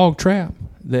seen a hog trap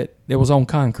that was on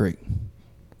concrete.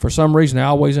 For some reason, they're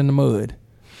always in the mud.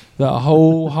 The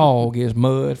whole hog is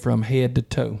mud from head to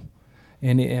toe.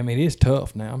 And it's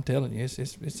tough now. I'm telling you, it's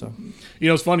a.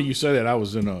 It's funny you say that. I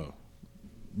was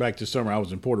back this summer. I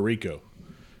was in Puerto Rico,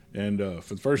 and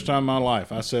for the first time in my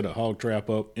life, I set a hog trap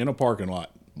up in a parking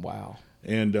lot. Wow.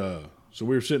 And so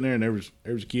we were sitting there, and there was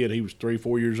a kid. He was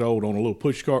 3-4 years old on a little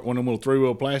push cart, one of them little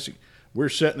 3-wheel plastic. We're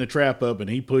setting the trap up, and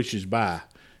he pushes by,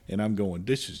 and I'm going,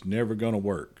 this is never going to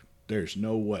work. There's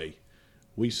no way.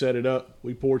 We set it up.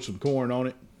 We poured some corn on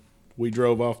it. We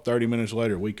drove off. 30 minutes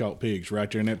later, we caught pigs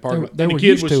right there in that parking lot. They were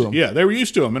used to them. Yeah, they were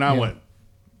used to them. And I went,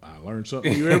 I learn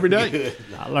something new every day.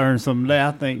 I learned something today.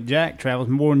 I think Jack travels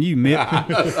more than you, Mitt.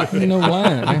 You know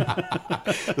lying, man.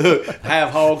 Look,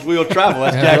 have hogs will travel.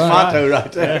 That's Jack's motto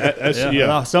right there.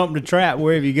 Yeah. Something to trap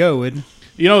wherever you go with.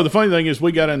 The funny thing is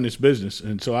we got in this business,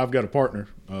 and so I've got a partner,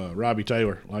 Robbie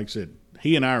Taylor. Like I said,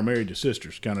 he and I are married to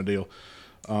sisters kind of deal.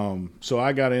 So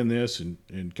I got in this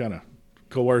and kind of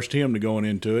coerced him to going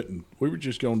into it, and we were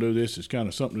just going to do this as kind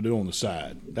of something to do on the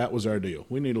side. That was our deal.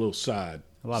 We need a little side.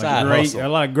 A lot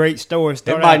of great stories.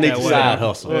 Everybody needs a side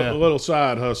hustle. A little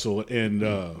side hustle, and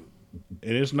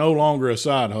it's no longer a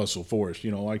side hustle for us.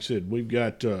 Like I said, we've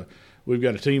got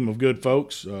a team of good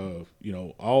folks.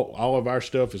 All of our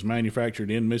stuff is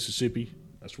manufactured in Mississippi.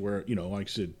 That's where like I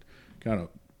said, kind of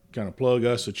kind of plug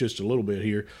us just a little bit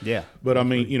here. Yeah. But I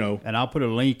mean, you know, And I'll put a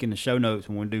link in the show notes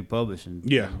when we do publishing.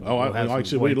 Yeah. Oh, We'll have like I some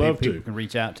said, way we'd love people to. can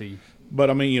reach out to you. But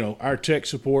I mean, you know, our tech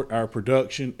support, our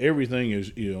production, everything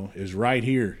is right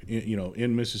here,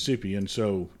 in Mississippi. And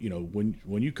so, you know,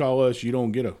 when you call us, you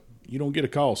don't get a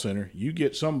call center. You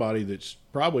get somebody that's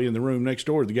probably in the room next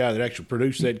door to the guy that actually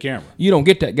produced that camera. You don't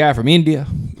get that guy from India.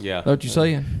 Yeah. What you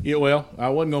saying? Yeah, well, I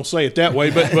wasn't gonna say it that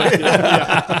way, but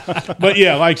yeah. But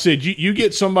yeah, like I said, you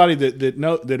get somebody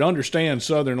that understands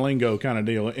Southern lingo kind of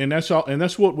deal, and that's all, and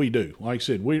that's what we do. Like I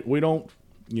said, we don't,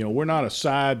 we're not a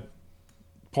side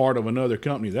part of another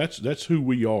company. That's who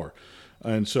we are,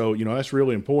 and so that's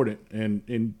really important.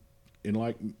 And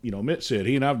like Mitt said,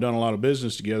 he and I've done a lot of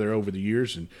business together over the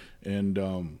years, and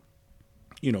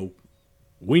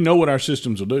we know what our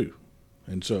systems will do.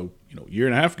 And so, a year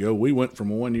and a half ago, we went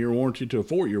from a 1-year warranty to a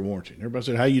 4-year warranty. And everybody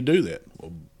said, "How you do that?"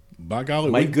 Well, by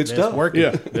golly, Make good stuff. Working.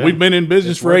 Yeah, we've been in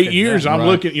business for 8 years. I'm right.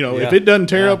 looking, if it doesn't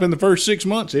tear up in the first 6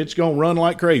 months, it's going to run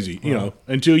like crazy,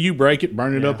 until you break it,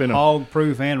 burn it up in a hog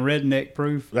proof and redneck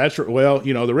proof. That's right. Well,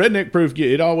 the redneck proof,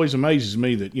 it always amazes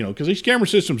me that, because these camera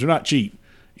systems are not cheap.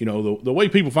 The way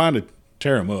people find it,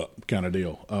 tear them up kind of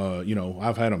deal.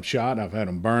 I've had them shot, I've had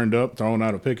them burned up, thrown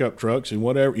out of pickup trucks and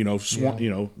whatever,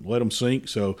 let them sink.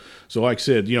 So like I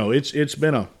said, it's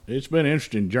been an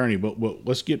interesting journey, but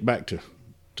let's get back to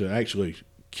actually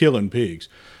killing pigs.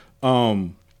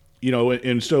 And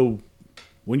so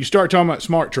when you start talking about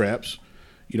smart traps,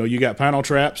 you got panel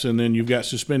traps and then you've got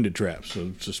suspended traps.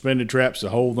 So suspended traps, the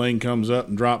whole thing comes up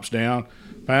and drops down.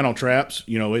 Panel traps,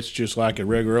 it's just like a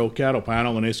regular old cattle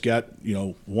panel, and it's got,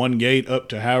 one gate up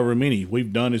to however many.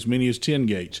 We've done as many as 10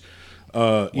 gates.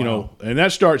 And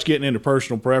that starts getting into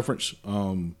personal preference.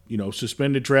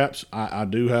 Suspended traps, I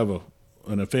do have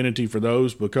an affinity for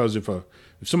those, because if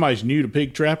somebody's new to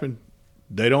pig trapping,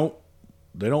 they don't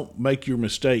make your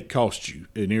mistake cost you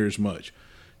near as much.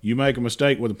 You make a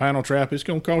mistake with a panel trap, it's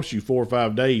going to cost you 4 or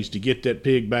 5 days to get that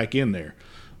pig back in there.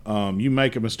 You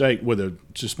make a mistake with a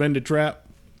suspended trap,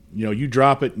 you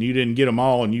drop it and you didn't get them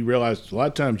all, and you realize a lot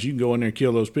of times you can go in there and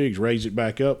kill those pigs, raise it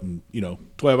back up, and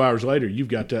 12 hours later you've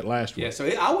got that last one. Yeah, so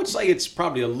I would say it's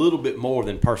probably a little bit more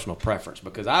than personal preference,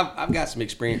 because I've got some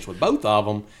experience with both of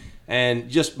them, and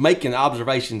just making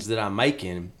observations that I'm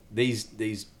making.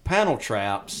 These panel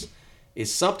traps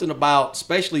is something about,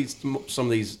 especially some of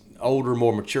these older,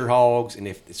 more mature hogs, and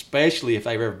especially if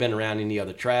they've ever been around any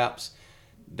other traps,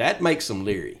 that makes them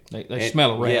leery. They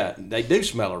smell a rat. Yeah, they do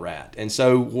smell a rat. And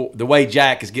so the way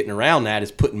Jack is getting around that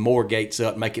is putting more gates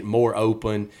up, make it more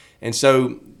open. And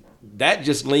so that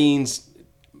just leans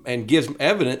and gives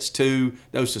evidence to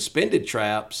those suspended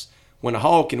traps. When a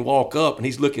hog can walk up and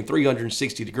he's looking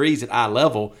 360 degrees at eye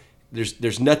level,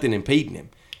 there's nothing impeding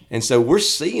him. And so we're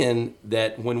seeing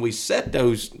that when we set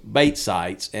those bait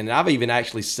sites, and I've even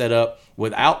actually set up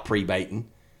without pre-baiting,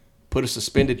 put a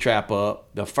suspended trap up,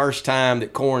 the first time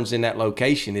that corn's in that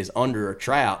location is under a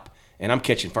trap, and I'm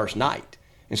catching first night.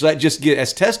 And so that just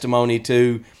as testimony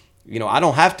to, I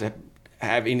don't have to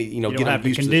have any, get them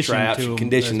used to the traps,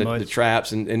 condition the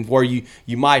traps, and where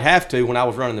you might have to. When I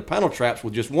was running the panel traps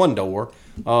with just one door,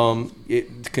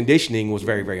 conditioning was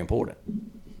very, very important.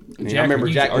 Jack, I remember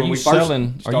Jack when we first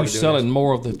started Are you selling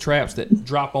more of the traps that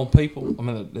drop on people? I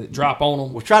mean, that drop on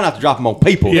them? We try not to drop them on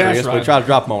people, Yeah, Chris. right. We try to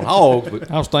drop them on hogs. But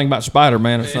I was thinking about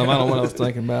Spider-Man or something. I don't know what I was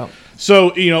thinking about.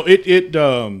 So it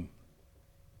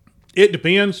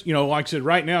depends. Like I said,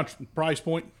 right now price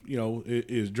point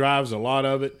it drives a lot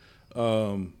of it.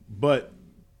 But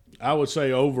I would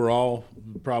say overall,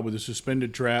 probably the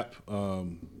suspended trap out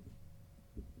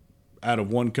of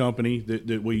one company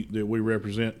that we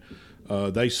represent.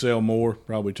 They sell more,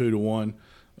 probably 2 to 1.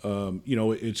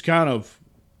 It's kind of,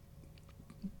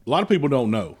 a lot of people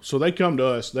don't know. So they come to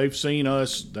us, they've seen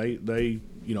us, they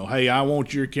hey, I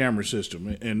want your camera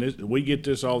system. And we get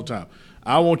this all the time.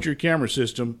 I want your camera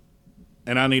system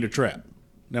and I need a trap.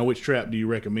 Now, which trap do you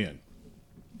recommend?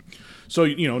 So,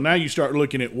 now you start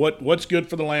looking at what's good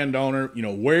for the landowner,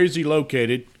 where is he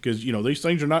located? Because, these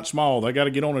things are not small. They got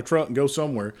to get on a truck and go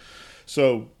somewhere.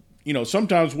 So,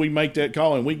 sometimes we make that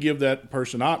call and we give that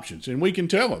person options, and we can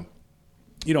tell them,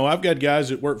 I've got guys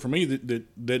that work for me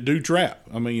that do trap.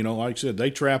 I mean, like I said,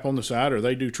 they trap on the side or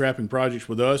they do trapping projects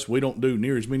with us. We don't do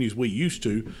near as many as we used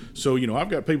to. So, I've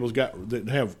got people that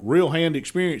have real hand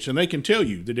experience, and they can tell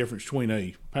you the difference between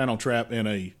a panel trap and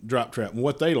a drop trap and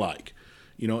what they like.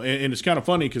 And it's kind of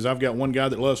funny because I've got one guy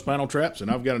that loves panel traps, and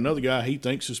I've got another guy, he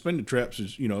thinks suspended traps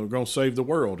is, going to save the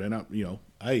world. And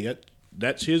hey,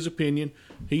 that's his opinion.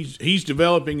 He's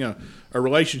developing a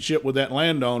relationship with that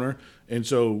landowner, and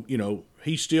so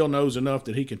he still knows enough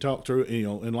that he can talk through,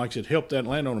 and like I said, help that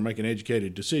landowner make an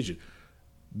educated decision.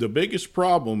 The biggest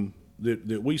problem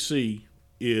that we see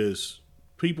is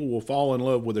people will fall in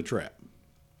love with a trap.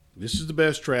 This is the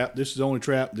best trap. This is the only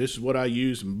trap. This is what I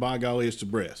use, and by golly, it's the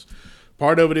best.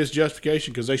 Part of it is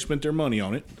justification because they spent their money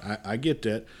on it. I get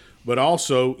that. But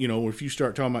also, if you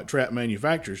start talking about trap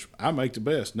manufacturers, I make the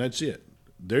best, and that's it.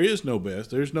 There is no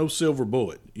best. There's no silver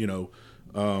bullet.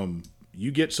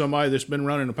 You get somebody that's been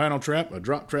running a panel trap, a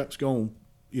drop trap's going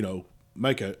to,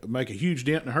 make a huge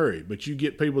dent in a hurry. But you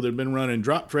get people that have been running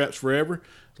drop traps forever.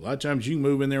 A lot of times you can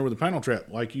move in there with a panel trap.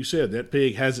 Like you said, that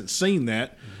pig hasn't seen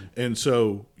that. Mm-hmm. And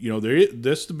so,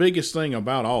 that's the biggest thing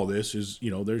about all this is,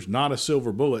 there's not a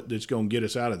silver bullet that's going to get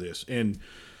us out of this. And,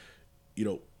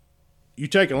 you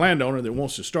take a landowner that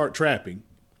wants to start trapping,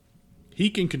 he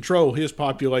can control his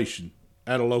population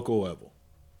at a local level.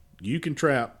 You can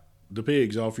trap the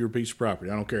pigs off your piece of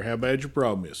property. I don't care how bad your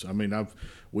problem is. I mean,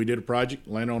 we did a project.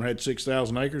 Landowner had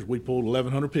 6,000 acres. We pulled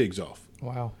 1,100 pigs off.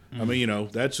 Wow. I mean,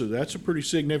 that's a pretty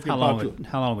significant.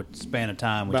 How long would span of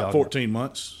time? About 14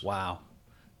 months. Wow.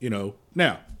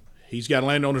 Now he's got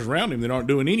landowners around him that aren't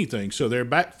doing anything, so they're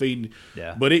back feeding.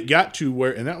 Yeah. But it got to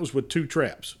where, and that was with 2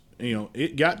 traps.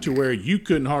 It got to where you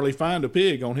couldn't hardly find a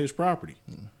pig on his property.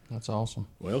 That's awesome.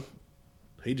 Well,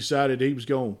 he decided he was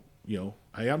going,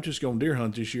 hey, I'm just going to deer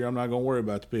hunt this year. I'm not going to worry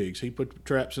about the pigs. He put the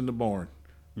traps in the barn.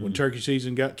 Mm-hmm. When turkey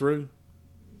season got through,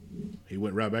 he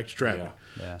went right back to trapping.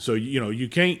 Yeah. So, you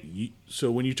can't.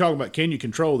 So when you talk about can you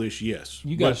control this, yes.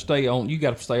 You got to stay on. You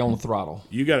got to stay on the throttle.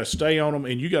 You got to stay on them,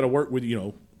 and you got to work with,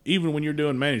 even when you're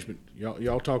doing management.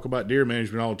 Y'all talk about deer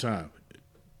management all the time.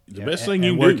 The best thing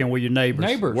you can working do, with your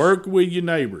neighbors. Work with your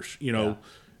neighbors.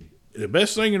 The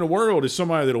best thing in the world is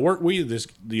somebody that'll work with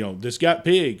you. This got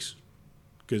pigs.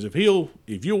 Because if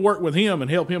you'll work with him and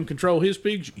help him control his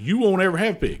pigs, you won't ever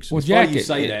have pigs. Well, Jack, you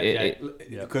say that,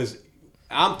 Jack, because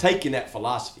I'm taking that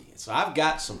philosophy. So I've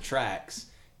got some tracks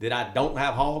that I don't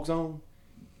have hogs on,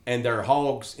 and they're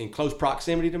hogs in close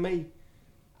proximity to me.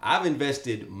 I've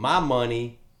invested my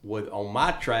money on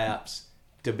my traps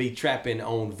to be trapping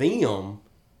on them.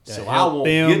 So I won't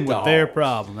get with their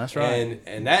problem. That's right,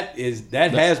 and that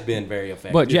has been very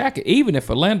effective. But Jack, even if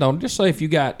a landowner, just say if you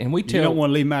got, and we tell, you don't want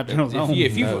to leave them out there on their own.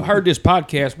 If you've heard this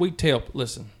podcast, we tell,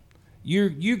 listen, you're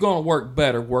going to work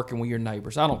better working with your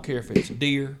neighbors. I don't care if it's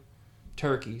deer,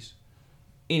 turkeys,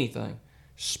 anything,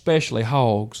 especially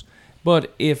hogs.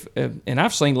 But if and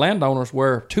I've seen landowners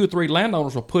where 2 or 3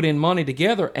 landowners will put in money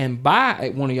together and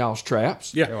buy one of y'all's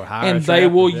traps, and they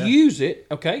will use it.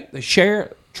 Okay, they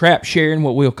share. Trap sharing,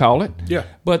 what we'll call it. Yeah.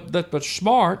 But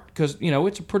smart, because,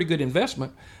 it's a pretty good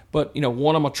investment. But,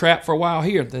 one of them will trap for a while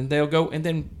here, then they'll go, and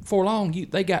then before long,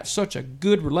 they got such a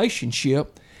good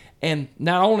relationship. And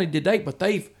not only did but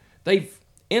they've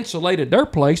insulated their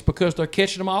place because they're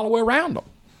catching them all the way around them.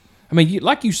 I mean,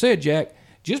 like you said, Jack,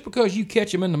 just because you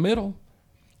catch them in the middle,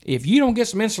 if you don't get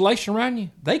some insulation around you,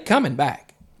 they coming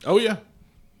back. Oh, yeah.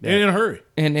 And in a hurry.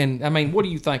 And I mean, what are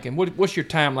you thinking? What's your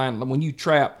timeline when you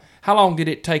trap? How long did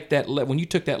it take when you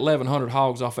took that 1,100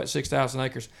 hogs off that 6,000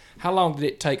 acres? How long did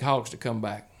it take hogs to come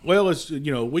back? Well, it's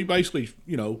we basically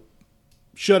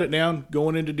shut it down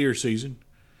going into deer season,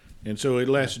 and so it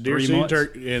lasted deer season,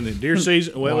 and then deer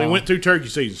season. Well, it went through turkey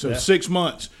season, so 6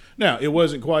 months. Now it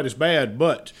wasn't quite as bad,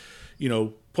 but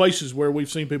places where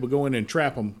we've seen people go in and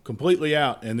trap them completely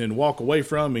out, and then walk away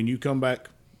from, and you come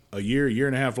back a year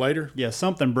and a half later. Yeah,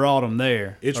 something brought them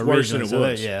there. It's worse than it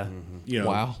was.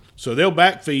 Wow. So they'll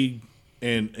backfeed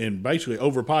and basically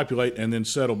overpopulate and then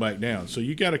settle back down. So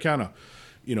you got to kind of,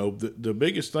 the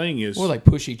biggest thing is. Well, they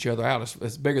push each other out.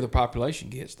 As bigger the population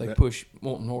gets, they push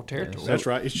more territory. That's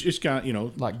right. It's kind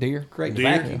of, like deer. Create the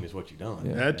vacuum is what you've done.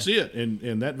 Yeah. That's it.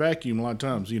 And that vacuum, a lot of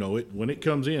times, when it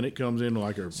comes in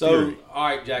like a fury. All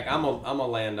right, Jack, I'm a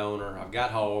landowner. I've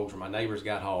got hogs, or my neighbor's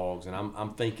got hogs, and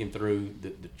I'm thinking through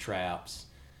the traps.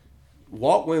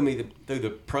 Walk with me through the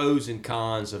pros and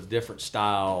cons of different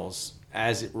styles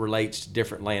as it relates to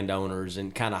different landowners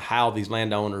and kind of how these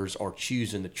landowners are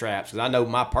choosing the traps. Because I know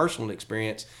my personal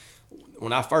experience,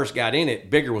 when I first got in it,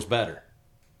 bigger was better.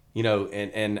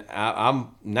 And I'm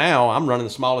running the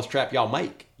smallest trap y'all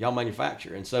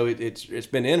manufacture. And so it's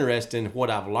been interesting what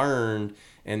I've learned,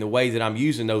 and the way that I'm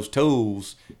using those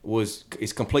tools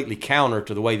is completely counter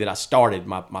to the way that I started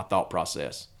my thought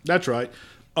process. That's right.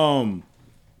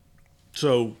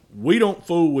 So we don't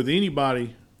fool with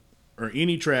anybody or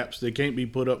any traps that can't be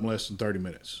put up in less than 30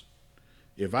 minutes.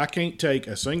 If I can't take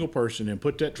a single person and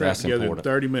put that trap together in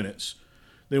 30 minutes,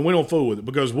 then we don't fool with it.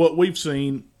 Because what we've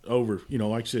seen over,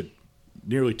 like I said,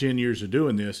 nearly 10 years of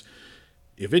doing this,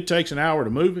 if it takes an hour to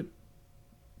move it,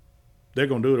 they're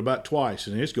going to do it about twice,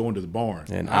 and it's going to the barn.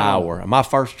 An hour. My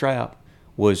first trap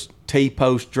was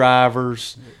T-post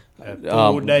drivers,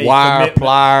 wire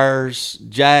pliers,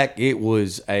 jack. It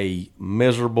was a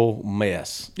miserable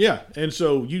mess. Yeah, and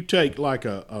so you take like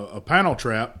a panel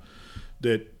trap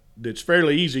that's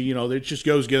fairly easy, you know, that just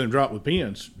goes together and drop with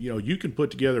pins. You know, you can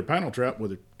put together a panel trap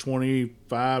with a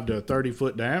 25 to 30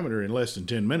 foot diameter in less than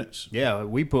 10 minutes. Yeah,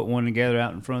 we put one together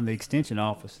out in front of the extension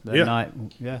office that night.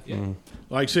 Yeah. Mm-hmm.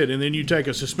 Like I said, and then you take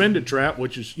a suspended trap,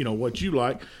 which is, you know, what you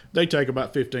like. They take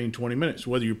about 15, 20 minutes,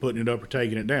 whether you're putting it up or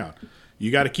taking it down.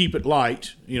 You got to keep it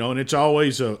light, you know, and it's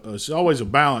always a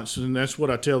balance, and that's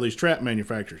what I tell these trap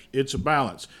manufacturers. It's a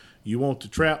balance. You want the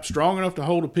trap strong enough to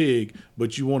hold a pig,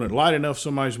 but you want it light enough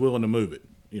somebody's willing to move it.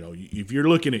 You know, if you're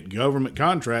looking at government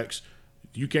contracts,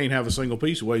 you can't have a single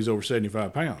piece that weighs over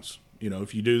 75 pounds. You know,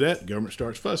 if you do that, the government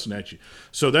starts fussing at you.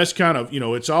 So that's kind of, you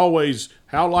know, it's always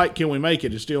how light can we make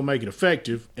it and still make it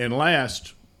effective and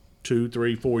last 2,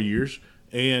 3, 4 years,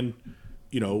 and,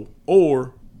 you know,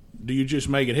 or do you just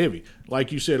make it heavy?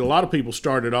 Like you said, a lot of people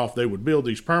started off, they would build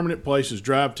these permanent places,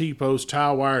 drive T-posts,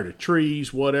 tie wire to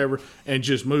trees, whatever, and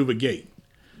just move a gate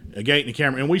and a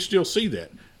camera. And we still see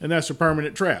that. And that's a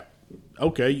permanent trap.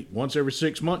 Okay, once every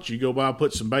 6 months, you go by,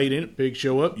 put some bait in it, pigs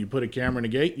show up, you put a camera in the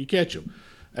gate, you catch them.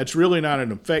 That's really not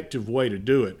an effective way to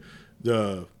do it.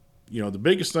 The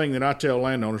biggest thing that I tell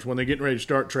landowners when they're getting ready to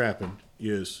start trapping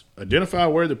is identify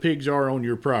where the pigs are on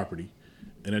your property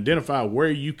and identify where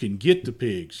you can get the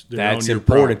pigs. That's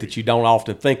important that you don't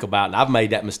often think about, and I've made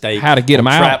that mistake. How to get them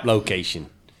out. Trap location.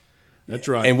 That's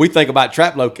right. And we think about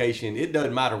trap location. It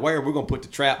doesn't matter where. We're going to put the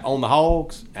trap on the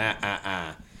hogs.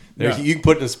 You can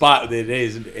put it in a spot that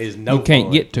is no you can't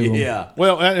fun. get to them. Yeah.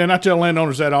 Well, and I tell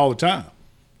landowners that all the time.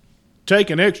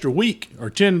 Take an extra week or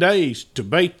 10 days to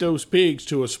bait those pigs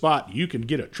to a spot you can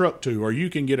get a truck to or you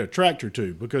can get a tractor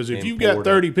to. Because if you've got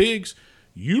 30 pigs,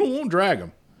 you don't want to drag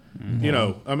them. Mm-hmm. You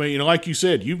know, I mean, like you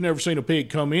said, you've never seen a pig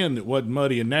come in that wasn't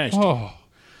muddy and nasty. Oh,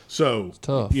 so, it's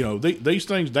tough. You know, these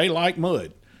things, they like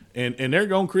mud. And they're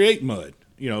going to create mud.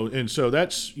 You know, and so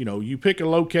that's, you know, you pick a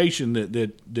location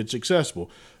that's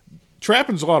accessible.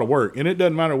 Trapping's a lot of work, and it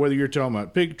doesn't matter whether you're talking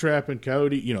about pig trapping,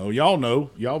 coyote. You know, y'all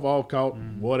have all caught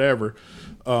whatever.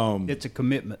 It's a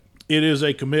commitment. It is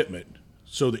a commitment.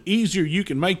 So the easier you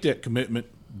can make that commitment,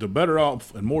 the better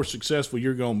off and more successful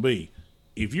you're going to be.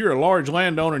 If you're a large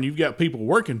landowner and you've got people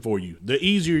working for you, the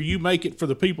easier you make it for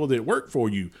the people that work for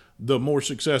you, the more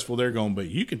successful they're going to be.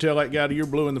 You can tell that guy that you're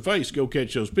blue in the face, go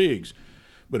catch those pigs.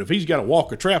 But if he's got to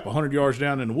walk a trap 100 yards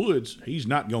down in the woods, he's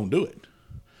not going to do it.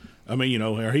 I mean, you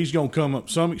know, or he's going to come up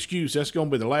some excuse. That's going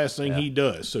to be the last thing he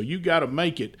does. So you got to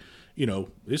make it, you know,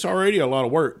 it's already a lot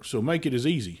of work. So make it as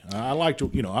easy. I like to,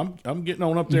 you know, I'm getting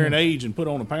on up there in age and put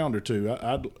on a pound or two.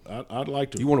 I'd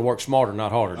like to. You want to work smarter,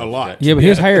 not harder. A lot. Yeah, but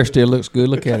his hair still looks good.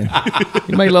 Look at him.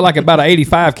 He may look like about an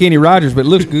 85 Kenny Rogers, but it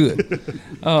looks good.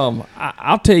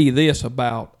 I'll tell you this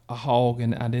about a hog,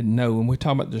 and I didn't know, and we're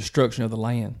talking about the destruction of the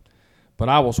land. But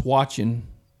I was watching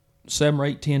 7 or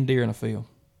 8, 10 deer in a field.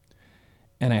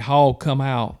 And a hog come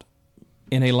out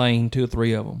in a lane, 2 or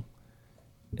 3 of them.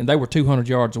 And they were 200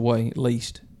 yards away at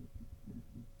least.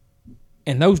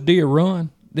 And those deer run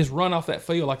off that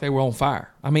field like they were on fire.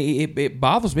 I mean, it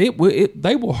bothers me.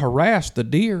 They will harass the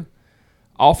deer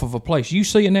off of a place. You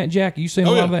seeing that, Jack? You seeing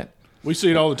a lot of that? We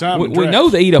see it all the time. We know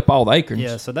they eat up all the acorns.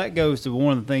 Yeah, so that goes to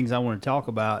one of the things I want to talk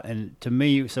about. And to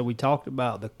me, so we talked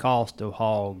about the cost of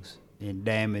hogs and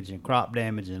damage and crop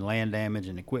damage and land damage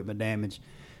and equipment damage.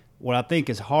 What I think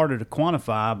is harder to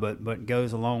quantify, but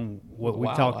goes along what we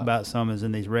talked about some is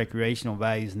in these recreational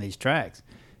values in these tracks.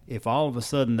 If all of a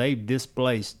sudden they've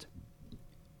displaced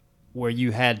where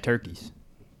you had turkeys,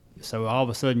 so all of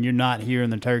a sudden you're not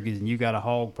hearing the turkeys and you got a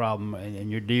hog problem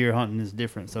and your deer hunting is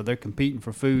different. So they're competing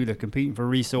for food, they're competing for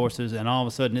resources, and all of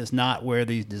a sudden it's not where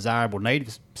these desirable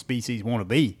native species want to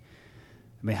be.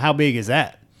 I mean, how big is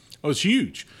that? Oh, it's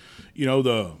huge. You know,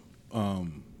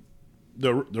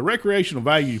 the recreational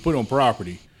value you put on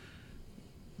property,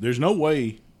 there's no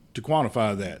way to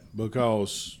quantify that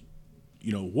because,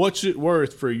 you know, what's it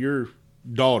worth for your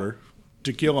daughter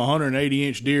to kill a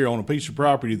 180-inch deer on a piece of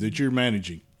property that you're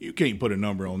managing? You can't put a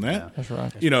number on that. Yeah, that's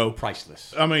right. You know,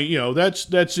 priceless. I mean, you know, that's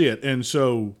it. And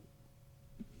so,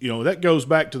 you know, that goes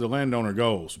back to the landowner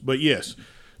goals. But yes,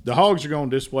 the hogs are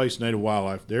going to displace native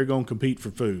wildlife. They're going to compete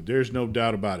for food. There's no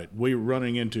doubt about it. We're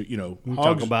running into, you know, we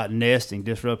talk about nesting,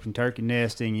 disrupting turkey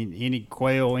nesting, any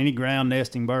quail, any ground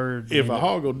nesting bird. If a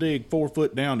hog will dig 4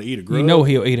 foot down to eat a grub, you know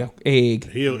he'll eat an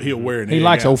egg. He'll wear an egg. He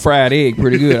likes out. old fried egg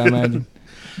pretty good, I imagine.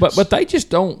 But they just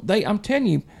don't. I'm telling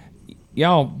you,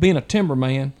 y'all being a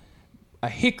timberman, a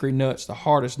hickory nut's the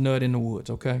hardest nut in the woods.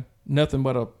 Okay, nothing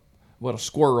but a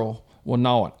squirrel will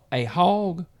gnaw it. A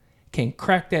hog can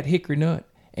crack that hickory nut,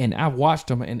 and I've watched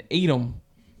them and eat them,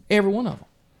 every one of them.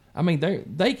 I mean,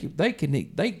 they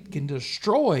can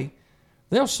destroy.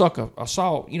 They'll suck a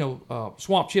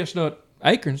swamp chestnut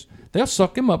acorns. They'll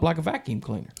suck them up like a vacuum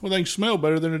cleaner. Well, they can smell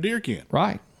better than a deer can.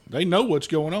 Right. They know what's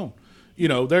going on.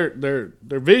 Their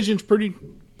vision's pretty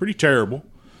terrible,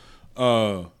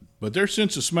 but their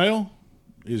sense of smell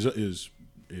is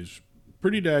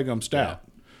pretty daggum stout.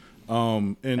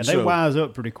 And they so, wise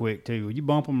up pretty quick too. You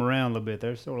bump them around a little bit,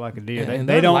 they're sort of like a deer. Yeah,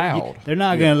 they don't. loud. They're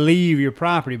not going to leave your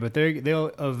property, but they'll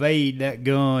evade that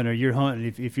gun or you're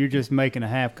hunting. If you're just making a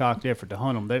half-cocked effort to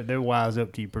hunt them, they're wise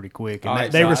up to you pretty quick,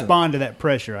 and they respond to that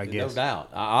pressure. I guess. No doubt.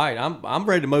 All right, I'm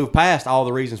ready to move past all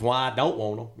the reasons why I don't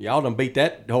want them. Y'all done beat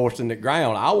that horse in the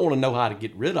ground. I want to know how to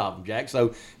get rid of them, Jack.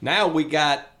 So now we've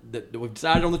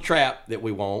decided on the trap that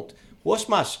we want. What's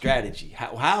my strategy?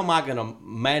 How am I going to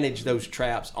manage those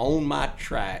traps on my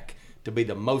track to be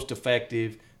the most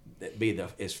effective, be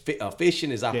as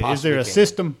efficient as I possibly can? Is there a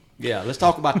system? Yeah, let's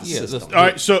talk about the system. all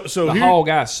right, so The hog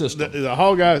eye system. the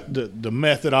hog eye, the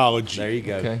methodology. There you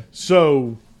go. Okay.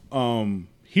 So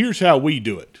here's how we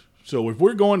do it. So if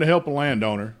we're going to help a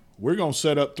landowner, we're going to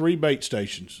set up 3 bait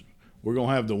stations. We're going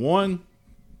to have the one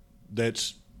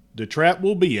that's the trap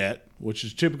will be at, which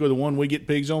is typically the one we get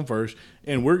pigs on first,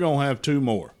 and we're going to have 2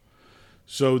 more.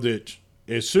 So that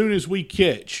as soon as we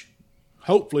catch,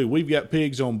 hopefully we've got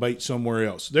pigs on bait somewhere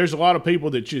else. There's a lot of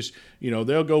people that just,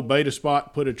 they'll go bait a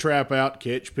spot, put a trap out,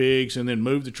 catch pigs, and then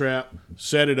move the trap,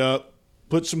 set it up,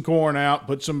 put some corn out,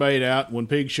 put some bait out. When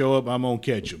pigs show up, I'm going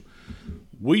to catch them.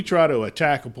 We try to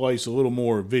attack a place a little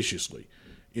more viciously.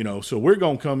 So we're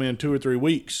going to come in 2 or 3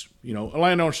 weeks. A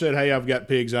landowner said, hey, I've got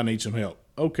pigs, I need some help.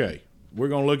 Okay. We're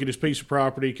going to look at this piece of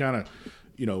property, kind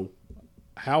of,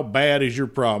 how bad is your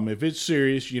problem? If it's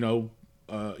serious,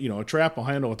 a trap will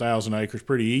handle 1,000 acres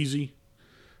pretty easy.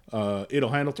 It'll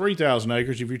handle 3,000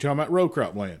 acres if you're talking about row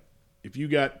crop land. If you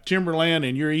got timberland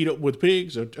and you're eat up with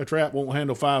pigs, a trap won't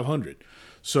handle 500.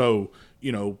 So,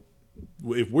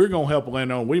 if we're going to help a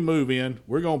landowner, we move in,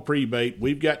 we're going to pre-bait.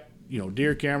 We've got,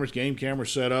 deer cameras, game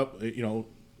cameras set up. Hate to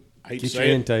Get say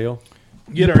your it. intel.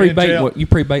 Get our intel. You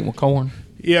pre-bait with corn.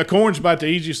 Yeah, corn's about the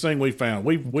easiest thing we found.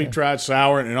 We've tried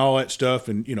souring and all that stuff,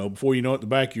 and before you know it, the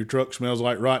back of your truck smells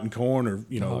like rotten corn or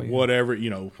whatever.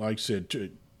 Like I said,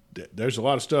 there's a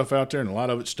lot of stuff out there, and a lot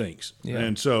of it stinks. Yeah.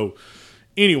 And so,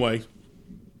 anyway,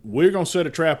 we're gonna set a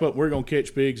trap up. We're gonna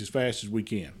catch pigs as fast as we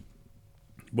can.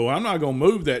 But I'm not gonna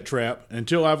move that trap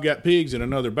until I've got pigs in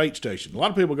another bait station. A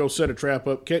lot of people go set a trap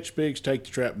up, catch pigs, take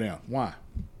the trap down. Why?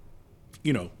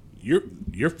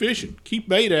 You're fishing. Keep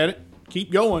bait at it.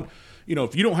 Keep going.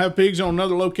 If you don't have pigs on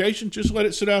another location, just let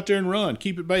it sit out there and run.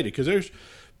 Keep it baited. Because there's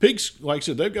pigs, like I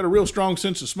said, they've got a real strong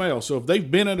sense of smell. So if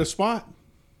they've been at a spot,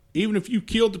 even if you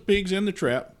killed the pigs in the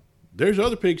trap, there's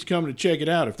other pigs coming to check it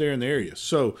out if they're in the area.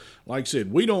 So, like I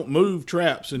said, we don't move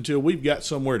traps until we've got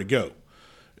somewhere to go.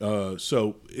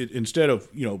 Instead of,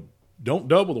 don't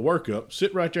double the workup,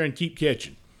 sit right there and keep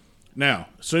catching. Now,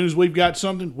 as soon as we've got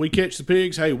something, we catch the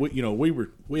pigs. Hey,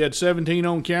 we had 17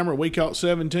 on camera. We caught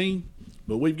 17.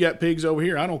 But we've got pigs over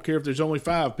here. I don't care if there's only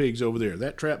 5 pigs over there.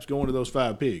 That trap's going to those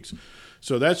 5 pigs.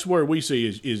 So that's where we see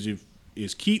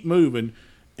is keep moving,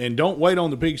 and don't wait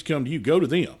on the pigs to come to you. Go to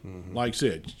them. Mm-hmm. Like I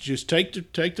said, just take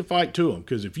the fight to them.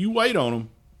 Because if you wait on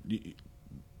them,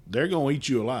 they're going to eat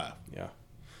you alive. Yeah.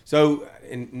 So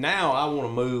and now I want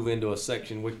to move into a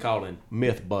section we're calling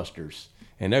Mythbusters,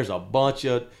 and there's a bunch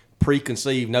of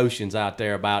preconceived notions out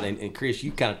there about, and Chris,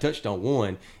 you kind of touched on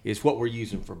one, is what we're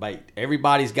using for bait.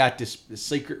 Everybody's got this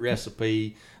secret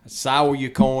recipe: sour your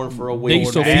corn for a week,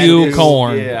 diesel fuel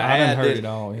corn. Yeah, I haven't heard it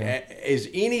all. Yeah. Is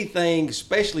anything,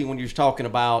 especially when you're talking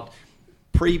about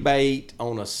pre-bait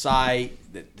on a site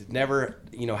that never,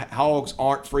 hogs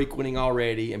aren't frequenting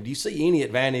already, and do you see any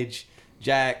advantage,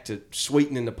 Jack, to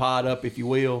sweetening the pot up, if you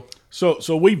will?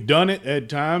 So we've done it at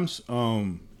times.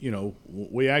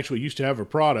 We actually used to have a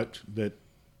product that,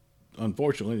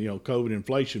 unfortunately, COVID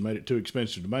inflation made it too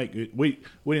expensive to make. We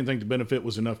didn't think the benefit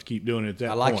was enough to keep doing it at that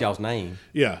point. I like y'all's name.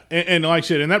 Yeah, and like I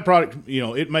said, and that product,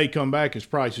 it may come back as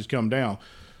prices come down.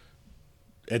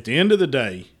 At the end of the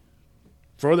day,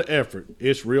 for the effort,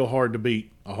 it's real hard to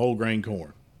beat a whole grain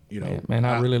corn. Man,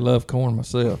 I really love corn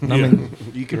myself. I mean,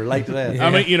 you can relate to that. Yeah. I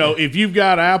mean, if you've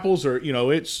got apples or,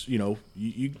 it's,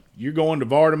 you're going to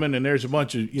Vardaman and there's a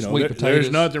bunch of, there's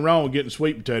nothing wrong with getting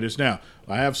sweet potatoes. Now,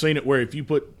 I have seen it where if you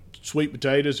put sweet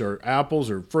potatoes or apples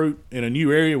or fruit in a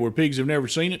new area where pigs have never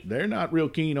seen it, they're not real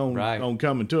keen on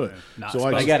coming to it. Not So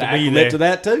like They got to acclimate to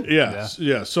that too.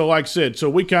 yeah. So like I said, so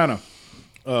we kind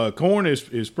of corn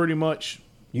is pretty much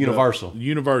Universal.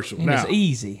 Universal. And Now, it's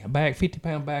easy. A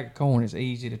 50-pound bag of corn is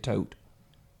easy to tote.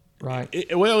 Right.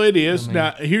 It is.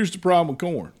 Now, here's the problem with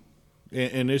corn,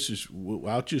 and this is,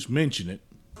 I'll just mention it,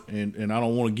 and I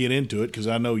don't want to get into it because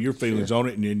I know your feelings on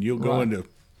it, and then you'll go into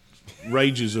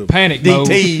rages of Panic mode.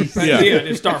 DTs. Yeah,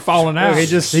 just start falling out.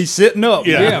 He's sitting up.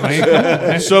 yeah, man. Come on,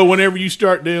 man. So whenever you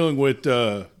start dealing with,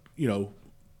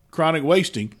 chronic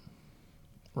wasting,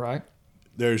 Right.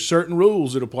 there's certain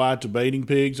rules that apply to baiting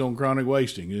pigs on chronic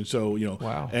wasting, and so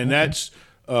Wow. and that's.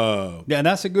 Yeah, and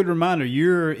that's a good reminder.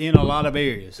 You're in a lot of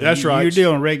areas. So That's right. You're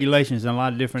dealing with regulations in a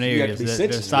lot of different You got to areas be that are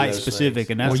sensitive to site those specific, things.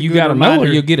 and that's Well, a you good got to know or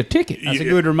reminder. you'll get a ticket. That's a Yeah,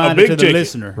 good a reminder big to the ticket.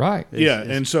 listener. Right.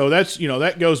 And so that's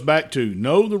that goes back to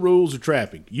know the rules of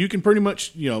trapping. You can pretty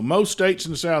much most states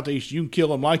in the southeast you can kill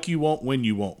them like you want when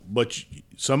you want, but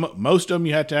most of them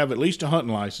you have to have at least a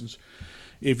hunting license.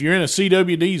 If you're in a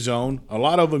CWD zone, a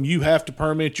lot of them you have to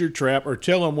permit your trap or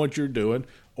tell them what you're doing,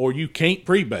 or you can't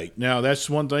pre-bait. Now that's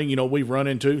one thing we've run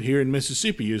into here in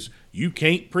Mississippi is you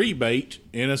can't pre-bait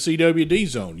in a CWD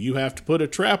zone. You have to put a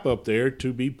trap up there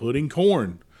to be putting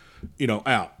corn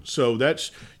out. So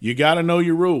you got to know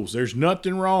your rules. There's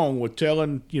nothing wrong with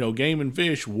telling, game and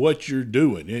fish what you're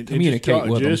doing. Communicate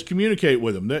with them. Just communicate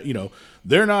with them.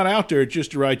 They're not out there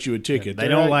just to write you a ticket. They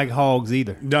don't like hogs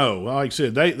either. No, like I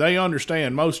said, they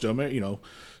understand most of them,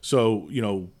 so,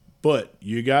 but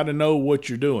you got to know what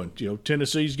you're doing.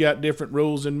 Tennessee's got different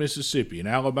rules than Mississippi, and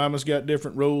Alabama's got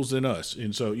different rules than us.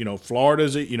 And so,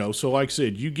 Florida's, so like I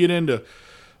said, you get into,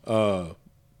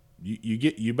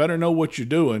 you better know what you're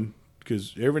doing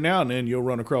because every now and then you'll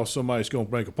run across somebody that's going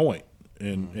to make a point,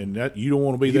 and that you don't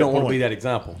want to be. You don't want to be that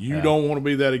example. You don't want to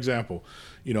be that example.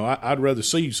 I'd rather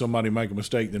see somebody make a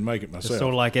mistake than make it myself.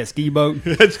 Sort of like that ski boat.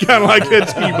 It's kind of like that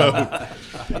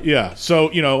ski boat. Yeah. So,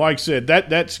 like I said,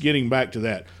 that's getting back to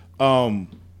that.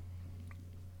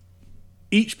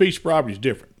 Each piece of property is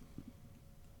different.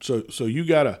 So you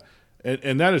got to,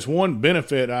 and that is one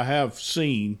benefit I have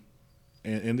seen,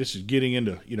 and this is getting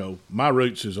into, my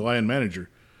roots as a land manager.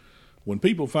 When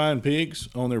people find pigs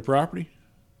on their property,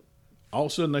 all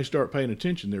of a sudden they start paying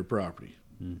attention to their property.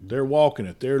 Mm-hmm. They're walking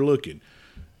it. They're looking.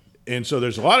 And so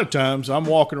there's a lot of times I'm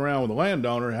walking around with a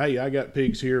landowner, hey, I got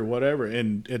pigs here or whatever,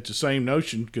 and it's the same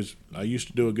notion because I used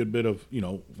to do a good bit of,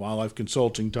 wildlife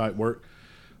consulting type work.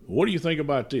 What do you think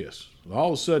about this? All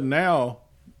of a sudden now,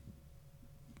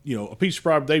 a piece of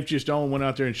property they've just owned, went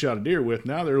out there and shot a deer with,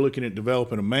 now they're looking at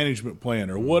developing a management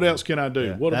plan or what else can I do?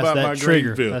 Yeah, what that's about that my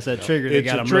trigger. green field? That's that trigger that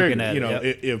got them trigger. looking at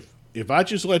it. Yep. If I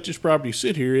just let this property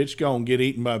sit here, it's going to get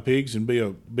eaten by pigs and be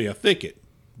a thicket.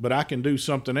 But I can do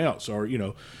something else, or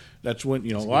that's when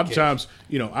a lot of times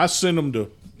I send them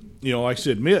to like I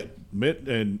said, Mitt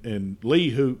and Lee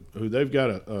who they've got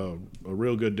a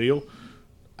real good deal.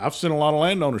 I've sent a lot of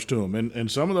landowners to them, and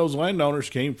some of those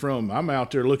landowners came from I'm out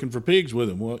there looking for pigs with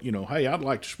them. Well, hey, I'd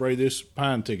like to spray this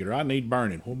pine thicket, or I need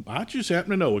burning. Well, I just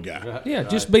happen to know a guy. Yeah,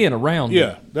 just being around.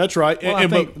 Yeah, that's right. Well, I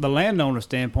think the landowner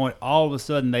standpoint, all of a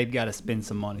sudden they've got to spend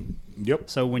some money. Yep.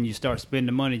 So when you start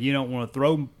spending money, you don't want to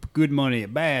throw good money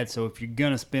at bad. So if you're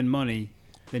going to spend money,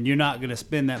 then you're not going to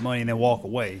spend that money and then walk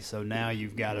away. So now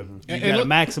you've got to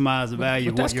maximize the value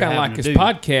of But what that's you're kind of having like to this do.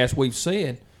 podcast we've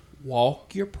said,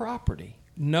 walk your property.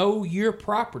 Know your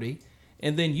property,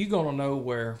 and then you're going to know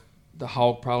where the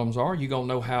hog problems are. You're going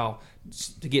to know how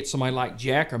to get somebody like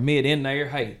Jack or Mid in there.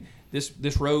 Hey, this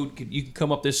road, you can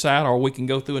come up this side, or we can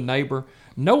go through a neighbor.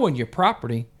 Knowing your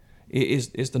property is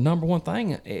the number one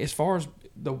thing as far as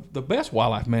the best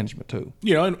wildlife management tool.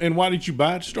 And why did you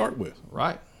buy it to start with?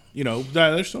 Right.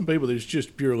 There's some people that it's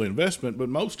just purely investment, but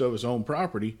most of us own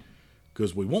property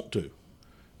because we want to.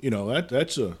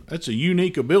 That's a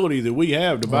unique ability that we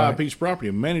have to buy a piece of property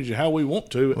and manage it how we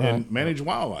want to and manage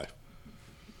wildlife.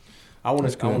 I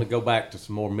want to go back to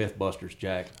some more myth busters,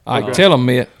 Jack. All right, tell them,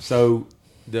 Mitt. So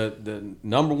the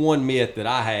number one myth that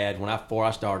I had before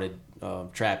I started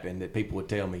trapping that people would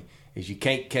tell me is you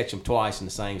can't catch them twice in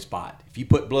the same spot. If you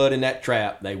put blood in that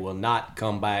trap, they will not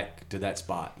come back to that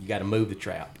spot. You got to move the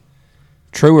trap.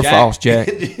 True or false, Jack?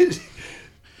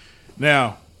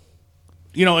 Now,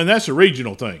 and that's a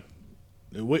regional thing.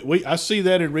 I see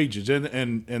that in regions,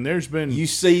 and there's been You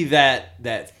see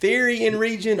that theory in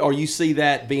region, or you see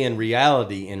that being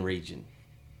reality in region?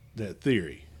 that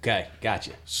theory. Okay,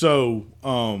 gotcha. So,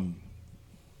 I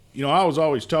was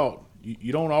always taught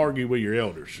you don't argue with your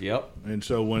elders. Yep. And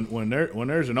so when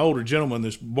there's an older gentleman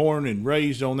that's born and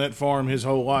raised on that farm his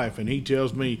whole life, and he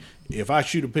tells me if I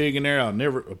shoot a pig in there,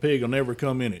 a pig will never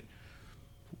come in it.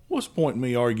 what's the point in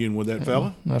me arguing with that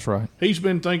fella? That's right. He's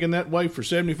been thinking that way for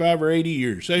 75 or 80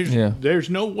 years. There's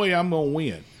no way I'm going to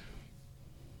win.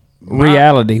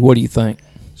 Reality, what do you think?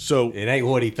 So It ain't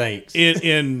what he thinks.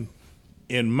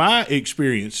 in my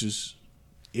experiences,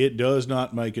 it does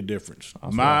not make a difference.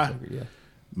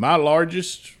 My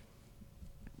largest,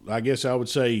 I guess I would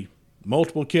say,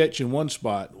 multiple catch in one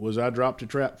spot was I dropped a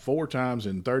trap 4 times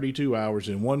in 32 hours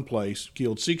in one place,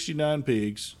 killed 69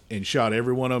 pigs, and shot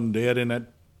every one of them dead in that,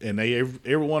 and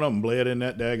every one of them bled in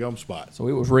that daggone spot. So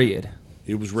it was red.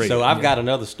 It was red. So I've got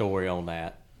another story on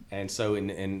that. And so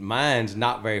and mine's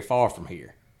not very far from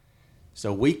here.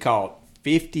 So we caught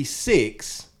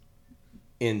 56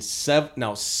 in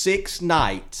 6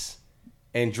 nights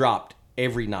and dropped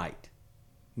every night.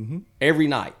 Mm-hmm. Every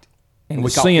night. And the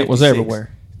scent was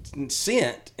everywhere.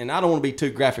 Scent, and I don't want to be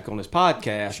too graphic on this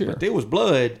podcast, but there was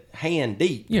blood hand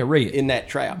deep red. in that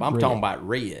trap. I'm talking about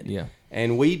red. Yeah.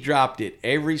 And we dropped it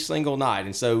every single night.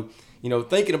 And so,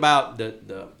 thinking about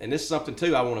the and this is something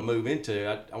too I want to move into.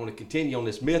 I want to continue on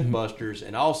this Mythbusters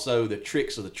and also the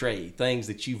tricks of the trade, things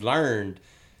that you've learned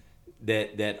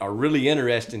that are really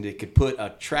interesting that could put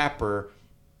a trapper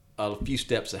a few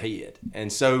steps ahead.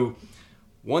 And so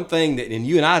one thing that, and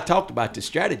you and I talked about this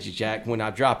strategy, Jack, when I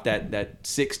dropped that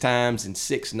 6 times in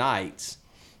 6 nights,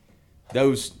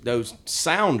 those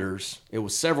sounders, it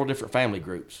was several different family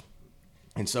groups.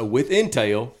 And so with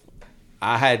intel,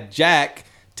 I had Jack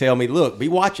tell me, look, be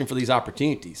watching for these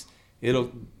opportunities. I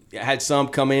had some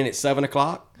come in at 7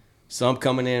 o'clock, some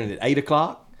coming in at 8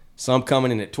 o'clock, some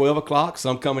coming in at 12 o'clock,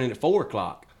 some coming in at 4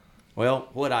 o'clock. Well,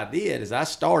 what I did is I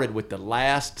started with the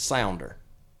last sounder,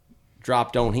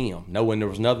 dropped on him, knowing there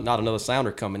was not another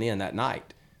sounder coming in that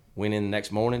night. Went in the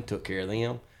next morning, took care of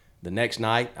them. The next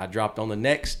night, I dropped on the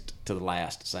next to the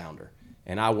last sounder.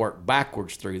 And I worked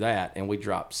backwards through that, and we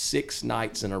dropped 6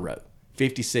 nights in a row,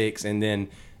 56, and then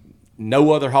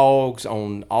no other hogs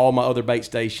on all my other bait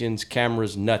stations,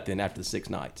 cameras, nothing after the 6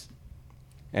 nights.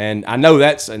 And I know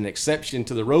that's an exception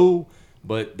to the rule,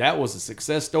 but that was a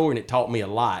success story, and it taught me a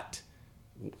lot.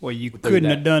 Well, you couldn't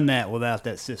have done that without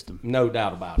that system. No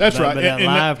doubt about it. That's right. But that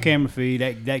live camera feed,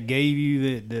 that gave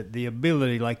you the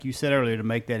ability, like you said earlier, to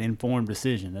make that informed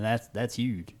decision, and that's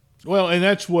huge. Well, and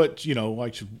that's what,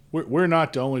 we're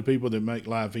not the only people that make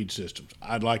live feed systems.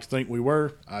 I'd like to think we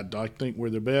were. I'd like to think we're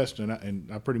the best, and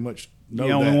I pretty much know that.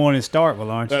 You're the only one in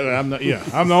Starkville, aren't you?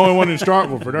 I'm the only one in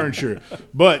Starkville for darn sure.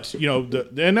 But,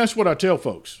 and that's what I tell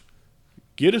folks.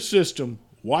 Get a system,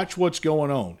 watch what's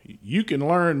going on. You can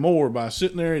learn more by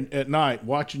sitting there at night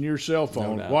watching your cell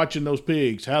phone, watching those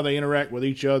pigs, how they interact with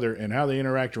each other and how they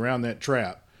interact around that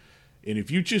trap. And if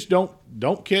you just don't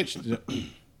catch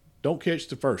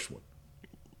the first one,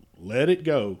 let it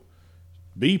go.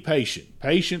 Be patient.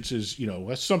 Patience is,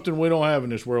 that's something we don't have in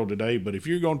this world today. But if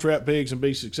you're going to trap pigs and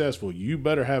be successful, you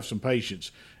better have some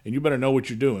patience and you better know what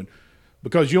you're doing,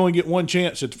 because you only get one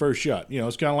chance at the first shot.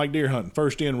 It's kind of like deer hunting,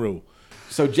 first in rule.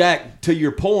 So, Jack, to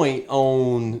your point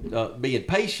on being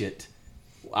patient,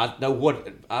 I know what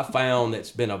I found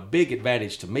that's been a big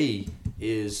advantage to me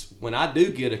is when I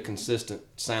do get a consistent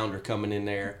sounder coming in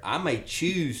there, I may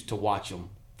choose to watch them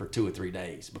for 2 or 3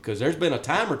 days, because there's been a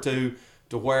time or two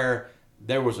to where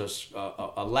there was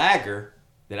a lagger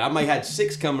that I may had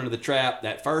 6 coming to the trap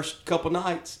that first couple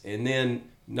nights, and then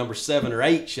number 7 or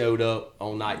 8 showed up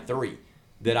on night 3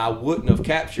 that I wouldn't have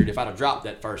captured if I'd have dropped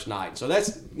that first night. So that's,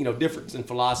 difference in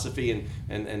philosophy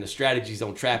and the strategies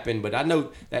on trapping. But I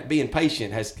know that being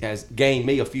patient has gained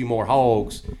me a few more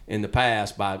hogs in the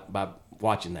past by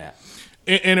watching that.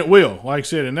 And it will, like I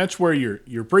said, and that's where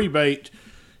your pre-bait,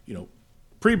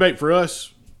 pre-bait for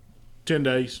us, 10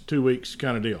 days, 2 weeks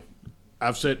kind of deal.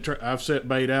 I've set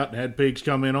bait out and had pigs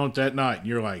come in on it that night, and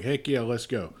you're like, heck yeah, let's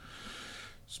go.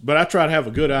 But I try to have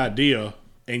a good idea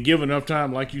and give enough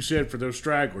time, like you said, for those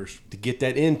stragglers to get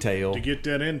that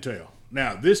intel.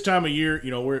 Now, this time of year,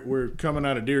 we're coming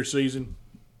out of deer season.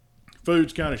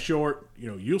 Food's kind of short.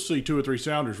 You'll see 2 or 3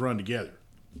 sounders run together.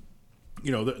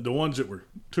 The ones that were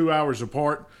 2 hours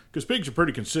apart, because pigs are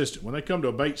pretty consistent. When they come to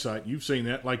a bait site, you've seen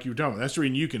that, like you were talking about. That's the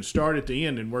reason you can start at the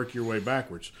end and work your way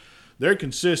backwards. They're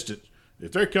consistent.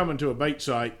 If they're coming to a bait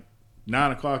site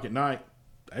 9 o'clock at night,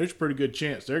 there's a pretty good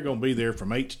chance they're going to be there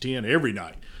from 8 to 10 every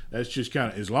night. That's just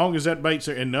kind of, as long as that bait's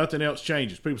there and nothing else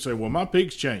changes. People say, well, my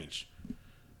pigs changed.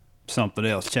 Something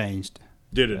else changed.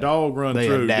 Did a dog run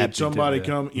through? Did somebody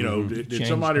come, did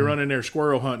somebody run in there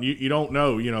squirrel hunting? You don't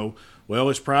know, well,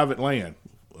 it's private land.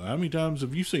 Well, how many times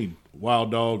have you seen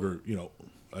wild dog or,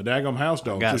 a daggum house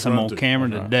dog? Got some on camera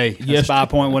today. Yes, 5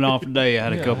 point went off today. I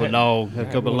had a couple of dogs, had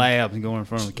a couple of labs going in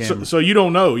front of the camera. So you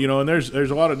don't know, and there's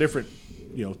a lot of different,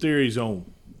 theories on,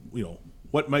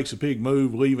 what makes a pig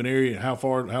move, leave an area, and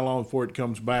how long before it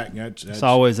comes back. And that's It's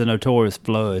always a notorious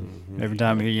flood. Every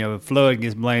time a flood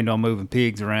gets blamed on moving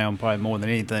pigs around, probably more than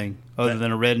anything, other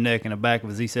than a redneck in the back of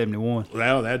a Z71.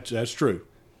 Well, that's true.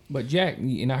 But Jack,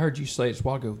 and I heard you say it a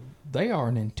while ago, they are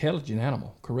an intelligent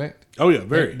animal, correct? Oh yeah,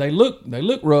 very. They look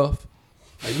rough.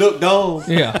 They look dumb.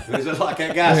 Yeah. It's just like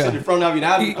that guy sitting in front of you in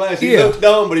algebra class. He Yeah. looks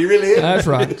dumb, but he really is. That's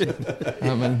right.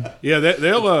 I mean, Yeah,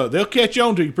 they'll catch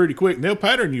on to you pretty quick, and they'll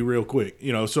pattern you real quick.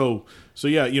 So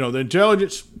yeah, the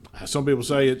intelligence. Some people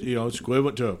say it's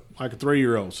equivalent to like a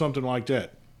 3-year-old, something like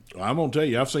that. Well, I'm gonna tell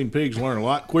you, I've seen pigs learn a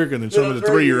lot quicker than some of the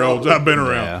 3-year-olds I've been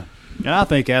around. Yeah. And I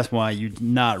think that's why you're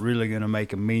not really going to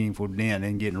make a meaningful dent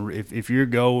in getting. If your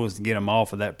goal is to get them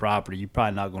off of that property, you're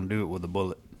probably not going to do it with a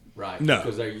bullet. Right. No.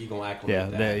 Because you're going to act like Yeah,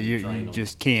 that. you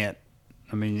just can't.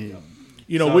 I mean,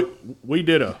 We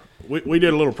did a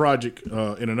little project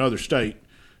in another state.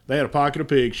 They had a pocket of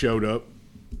pigs showed up.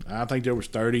 I think there was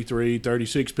 33,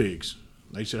 36 pigs.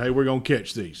 They said, "Hey, we're going to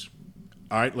catch these."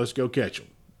 All right, let's go catch them.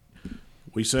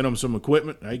 We sent them some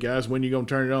equipment. Hey guys, when you going to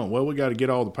turn it on? Well, we got to get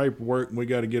all the paperwork and we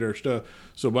got to get our stuff.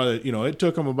 So it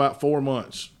took them about 4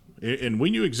 months, and we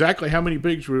knew exactly how many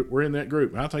pigs were in that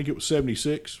group. I think it was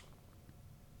 76.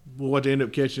 We'll have to end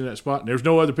up catching that spot. And there's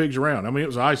no other pigs around. I mean, it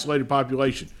was an isolated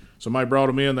population. Somebody brought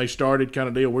them in. They started kind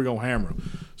of deal. We're going to hammer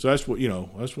them. So that's what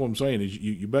That's what I'm saying is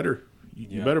you better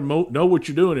know what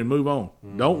you're doing and move on.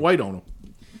 Mm-hmm. Don't wait on them.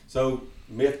 So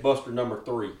Mythbuster number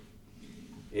 3.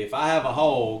 If I have a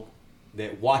hog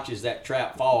that watches that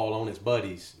trap fall on its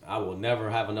buddies, I will never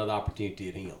have another opportunity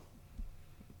at him.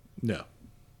 No.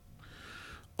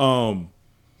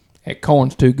 that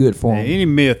corn's too good for them. any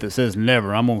myth that says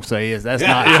never, I'm going to say that's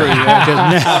not true.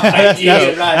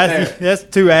 That's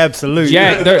too absolute.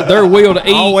 Jack, their will to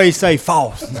eat. Always say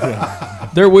false.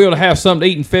 Their will to have something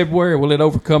to eat in February, will it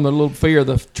overcome the little fear of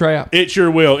the trap? It sure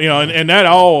will. And that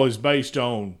all is based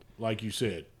on, like you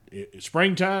said,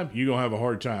 springtime, you're going to have a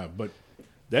hard time. But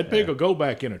that pig will go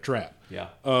back in a trap. Yeah.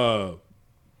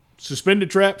 Suspended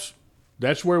traps,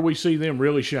 that's where we see them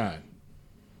really shine.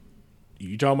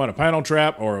 You talking about a panel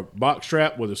trap or a box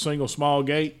trap with a single small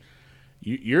gate,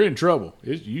 you're in trouble.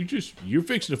 You're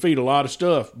fixing to feed a lot of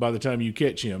stuff by the time you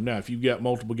catch him. Now, if you've got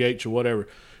multiple gates or whatever.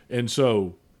 And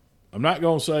so I'm not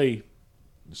going to say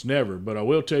it's never, but I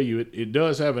will tell you it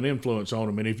does have an influence on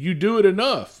them. And if you do it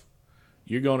enough,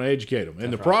 you're going to educate them.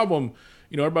 And the problem,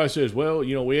 everybody says, well,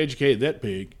 we educated that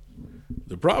pig.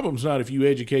 The problem's not if you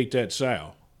educate that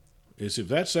sow. It's if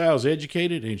that sow's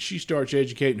educated and she starts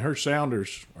educating her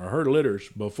sounders or her litters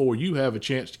before you have a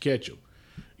chance to catch them.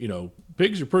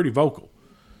 Pigs are pretty vocal.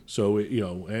 So,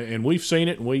 and we've seen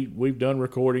it and we've done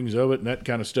recordings of it and that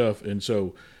kind of stuff. And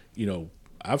so,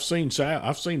 I've seen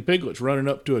piglets running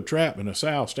up to a trap and a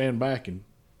sow stand back and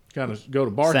kind of go to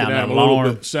barking at them a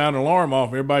little bit, sound an alarm off.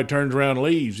 Everybody turns around and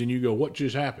leaves, and you go, "What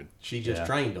just happened?" She just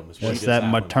trained them. It's that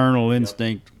maternal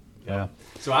instinct. Yeah.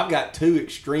 So I've got 2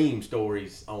 extreme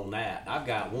stories on that. I've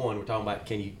got one. We're talking about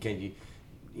can you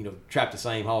trap the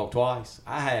same hog twice?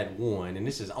 I had one, and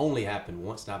this has only happened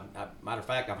once. And matter of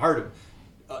fact, I've heard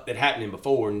of it happening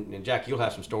before. And Jack, you'll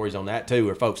have some stories on that too,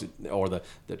 or folks or the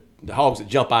hogs that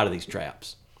jump out of these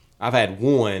traps. I've had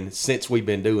one since we've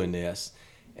been doing this.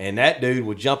 And that dude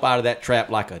would jump out of that trap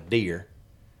like a deer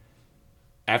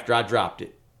after I dropped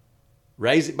it.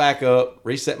 Raise it back up,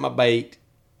 reset my bait.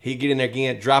 He'd get in there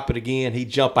again, drop it again. He'd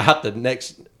jump out the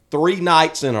next 3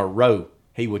 nights in a row.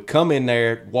 He would come in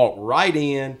there, walk right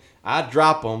in. I'd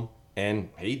drop him, and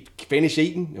he'd finish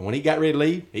eating. And when he got ready to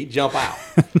leave, he'd jump out.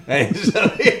 And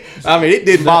so, it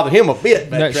didn't bother him a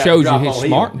bit. That shows you his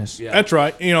smartness. Yeah. That's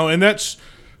right. And that's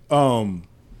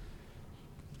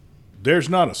there's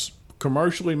not a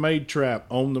commercially made trap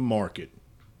on the market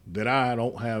that I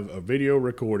don't have a video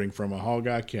recording from a hog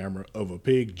eye camera of a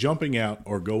pig jumping out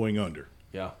or going under.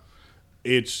 Yeah.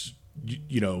 It's,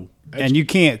 And you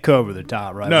can't cover the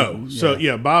top, right? No.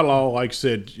 So, by law, like I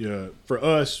said, for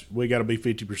us, we got to be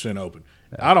 50% open.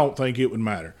 Yeah. I don't think it would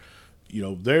matter.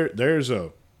 There's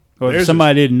a... Or if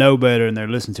somebody didn't know better and they're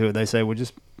listening to it, they say, well,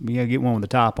 just get one with the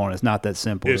top on it. It's not that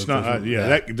simple. It's not.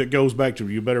 That goes back to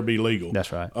you better be legal.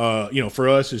 That's right. For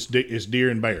us, it's deer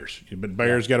and bears. But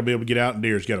bears got to be able to get out and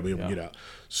deer's got to be able to get out.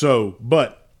 So,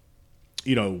 but,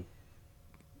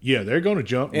 they're going to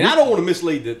jump. And I don't want to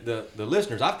mislead the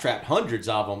listeners. I've trapped hundreds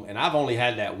of them, and I've only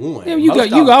had that one. Yeah, you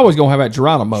always going to have that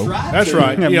Geronimo. That's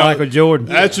right. Michael Jordan.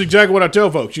 That's exactly what I tell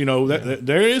folks.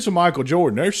 There is a Michael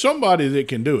Jordan. There's somebody that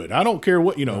can do it. I don't care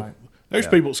what, Right. There's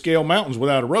people that scale mountains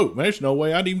without a rope. There's no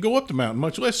way I'd even go up the mountain,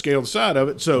 much less scale the side of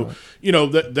it. So,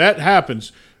 that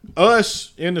happens.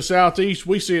 Us in the Southeast,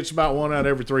 we see it's about 1 out of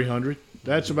every 300.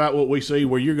 That's about what we see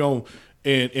where you're going.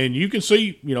 And you can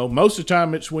see, most of the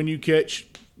time it's when you catch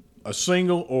a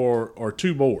single or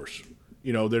two boars,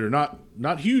 that are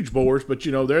not huge boars, but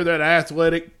they're that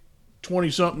athletic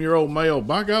 20-something-year-old male.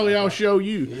 By golly, I'll show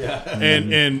you. Yeah.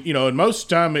 And most of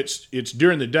the time it's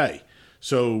during the day.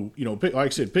 So like I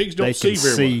said, pigs don't see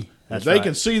very well. If they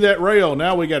can see that rail,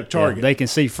 now we got a target. Yeah, they can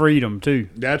see freedom too.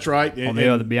 That's right. On the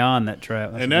other beyond that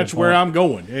trap. That's where I'm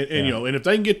going. And and if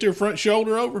they can get their front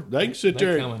shoulder over, they can sit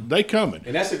there. Coming. They coming.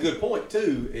 And that's a good point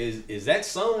too. Is that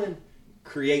sun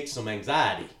creates some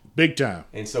anxiety, Big time.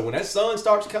 and so when that sun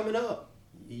starts coming up,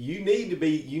 you need to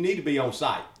be on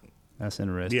site. That's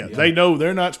interesting. Yeah, they know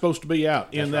they're not supposed to be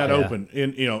out in that right. open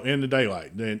in the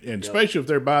daylight, and especially if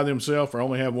they're by themselves or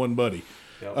only have one buddy.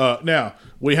 Yep. Now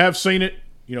we have seen it.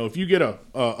 If you get a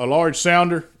large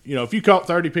sounder, if you caught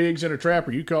 30 pigs in a trap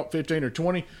or you caught 15 or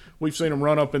 20, we've seen them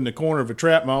run up in the corner of a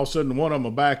trap, and all of a sudden one of them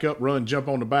will back up, run, jump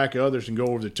on the back of others, and go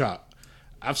over the top.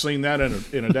 I've seen that in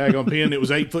a daggone pen that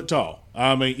was 8 foot tall.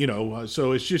 I mean,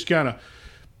 so it's just kind of.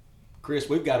 Chris,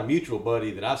 we've got a mutual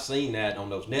buddy that I've seen that on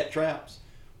those net traps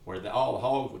where all the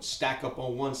hogs would stack up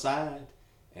on one side,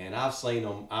 and I've seen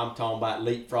them. I'm talking about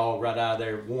leapfrog right out of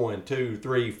there, 1, 2,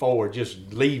 3, 4,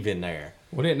 just leaving there.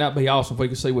 Wouldn't it not be awesome if we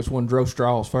could see which one drove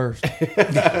straws first?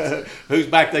 Who's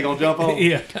back there gonna jump on?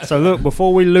 Yeah. So look,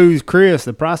 before we lose Chris,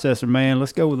 the processor man,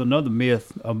 let's go with another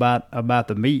myth about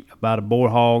the meat, about a boar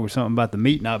hog or something about the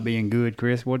meat not being good.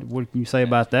 Chris, what can you say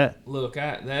about that? Look,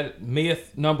 that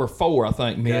myth number 4, I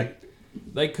think, myth. Okay.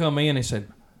 They come in and said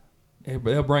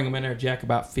they'll bring them in there, Jack,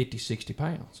 about 50, 60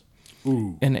 pounds.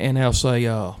 Ooh. And they'll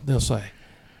say,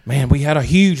 man, we had a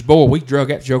huge boar. We drug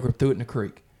that joker, threw it in the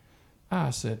creek.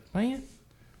 I said, man,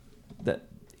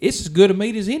 it's as good a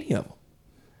meat as any of them.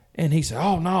 And he said,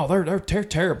 oh no, they're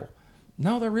terrible.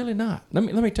 No, they're really not. Let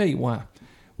me tell you why.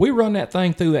 We run that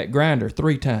thing through that grinder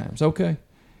 3 times. Okay,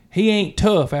 he ain't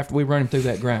tough after we run him through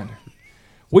that grinder.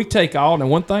 We take all, and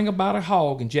one thing about a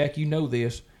hog, and Jack, you know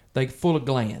this, they're full of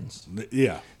glands.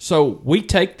 Yeah. So we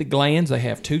take the glands. They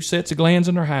have 2 sets of glands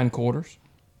in their hindquarters.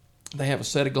 They have a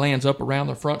set of glands up around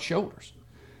their front shoulders.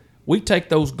 We take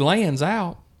those glands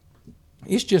out.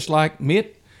 It's just like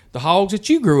the hogs that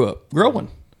you grew up growing.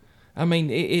 I mean,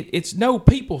 it's no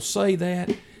people say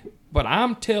that, but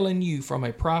I'm telling you from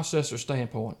a processor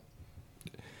standpoint,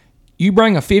 you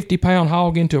bring a 50-pound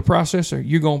hog into a processor,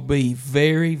 you're going to be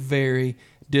very, very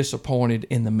disappointed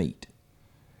in the meat.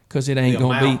 Because it ain't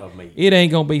going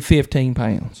to be 15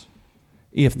 pounds,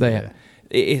 if that.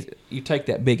 Yeah. You take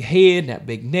that big head, and that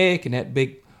big neck, and that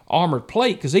big armored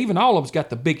plate, because even all of them's got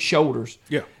the big shoulders.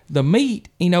 Yeah. The meat,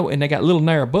 and they got little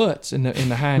narrow butts in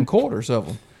the hind quarters of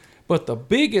them. But the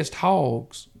biggest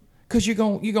hogs, because you're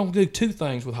gonna do 2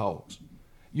 things with hogs.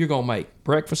 You're gonna make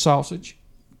breakfast sausage,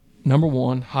 number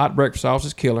 1, hot breakfast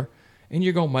sausage killer, and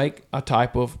you're gonna make a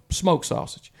type of smoked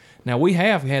sausage. Now, we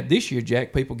have had this year,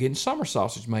 Jack, people getting summer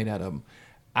sausage made out of them.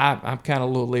 I'm kind of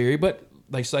a little leery, but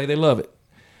they say they love it.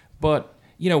 But,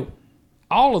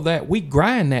 all of that, we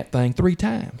grind that thing 3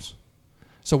 times.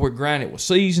 So we're grinding it with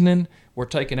seasoning. We're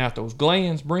taking out those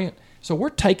glands, Brent. So we're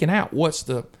taking out what's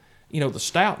the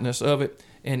stoutness of it.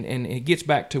 And it gets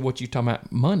back to what you're talking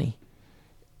about, money.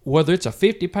 Whether it's a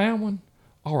 50-pound one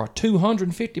or a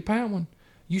 250-pound one,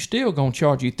 you still going to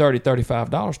charge you $30,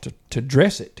 $35 to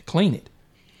dress it, to clean it.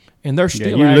 And they're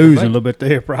still you're losing a little bit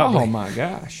there, probably. Oh, my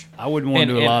gosh. I wouldn't want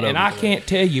to do a lot of it. And I can't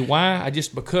tell you why,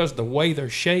 because the way they're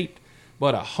shaped,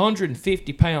 but a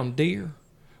 150-pound deer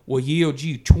will yield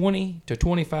you 20 to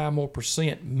 25% more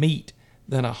meat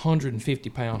than a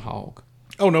 150-pound hog.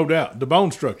 Oh, no doubt. The bone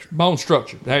structure. 100%. Bones,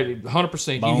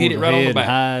 You hit it right on the back.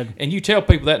 hide. And you tell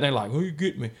people that, and they're like, oh, you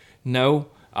get me. No,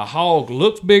 a hog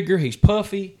looks bigger. He's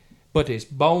puffy, but his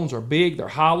bones are big. They're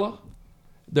hollow.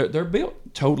 They're built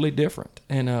totally different.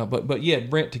 And but yeah,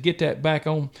 Brent, to get that back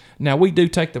on. Now we do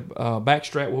take the back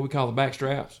strap, what we call the back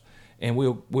straps, and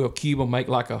we'll cube them, make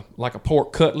like a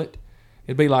pork cutlet.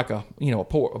 It'd be like a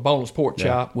boneless pork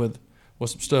chop with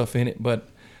some stuff in it. But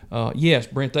yes,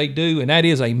 Brent, they do, and that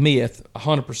is a myth,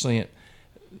 100%.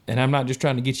 And I'm not just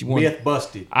trying to get you one. Myth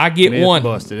busted. I get Myth one.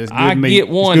 busted. It's good I meat. get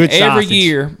one It's good every sausage.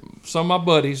 year. Some of my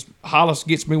buddies, Hollis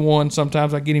gets me one.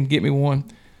 Sometimes I get him to get me one.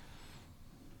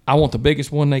 I want the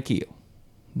biggest one they kill.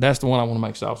 That's the one I want to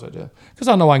make sausage of, because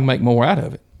I know I can make more out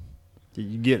of it.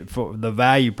 You get for the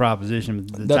value proposition.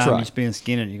 The That's time right. you spend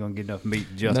skinning, you're gonna get enough meat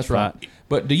to justify. That's right. it.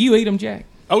 But do you eat them, Jack?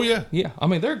 Oh, yeah. Yeah. I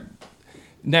mean, they're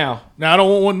now. Now, I don't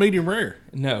want one medium rare.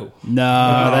 No.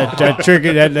 No, that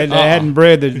tricky that hadn't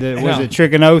bred was No. it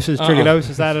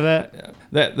trichinosis out of that.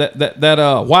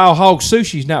 That wild hog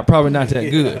sushi's probably not that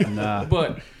good. Nah.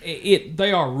 But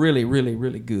they are really, really,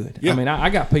 really good. Yeah. I mean, I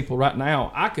got people right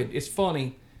now. It's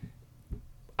funny.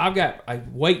 I've got a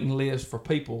waiting list for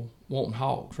people wanting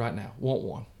hogs right now.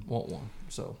 Want one.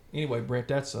 So anyway, Brent,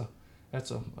 that's a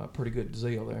pretty good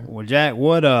deal there. Well, Jack,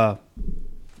 what have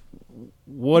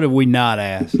we not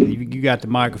asked? You got the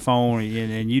microphone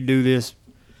and you do this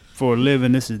for a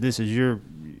living. This is your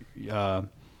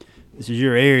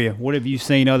area. What have you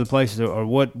seen other places, or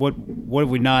what have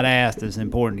we not asked that's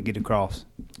important to get across?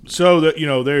 So that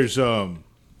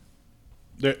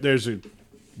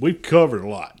we've covered a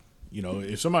lot.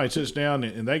 If somebody sits down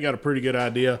and they got a pretty good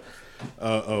idea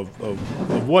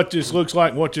of what this looks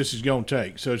like and what this is going to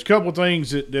take. So there's a couple of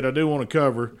things that I do want to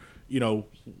cover.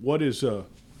 What is the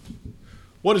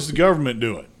government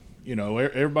doing?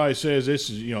 Everybody says this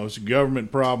is it's a government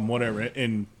problem, whatever.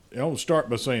 And I'll start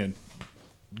by saying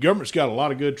the government's got a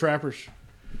lot of good trappers.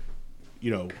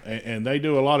 And they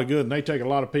do a lot of good, and they take a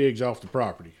lot of pigs off the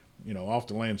property, off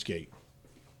the landscape.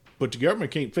 But the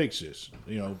government can't fix this.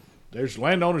 There's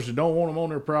landowners that don't want them on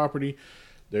their property.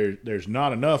 There's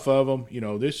not enough of them.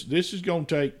 This is going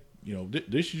to take,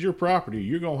 this is your property.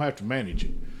 You're going to have to manage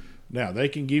it. Now, they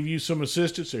can give you some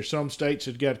assistance. There's some states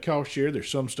that got cost share. There's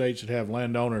some states that have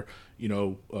landowner,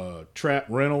 trap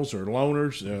rentals or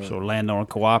loaners. So landowner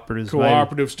cooperatives.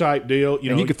 Cooperatives type deal.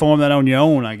 And you can form that on your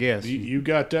own, I guess. You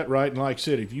got that right. And like I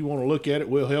said, if you want to look at it,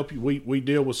 we'll help you. We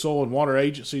deal with soil and water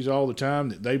agencies all the time.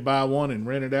 That they buy one and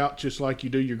rent it out just like you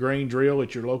do your grain drill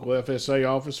at your local FSA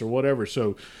office or whatever.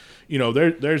 So,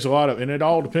 there's a lot of – and it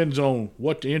all depends on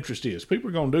what the interest is. People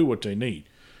are going to do what they need.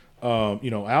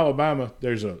 Alabama,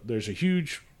 there's a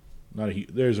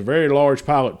very large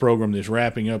pilot program that's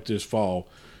wrapping up this fall.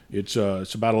 It's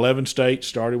about 11 states,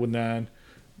 started with 9.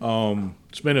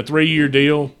 It's been a 3-year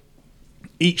deal.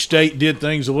 Each state did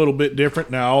things a little bit different.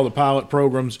 Now, all the pilot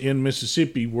programs in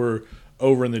Mississippi were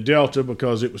over in the Delta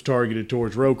because it was targeted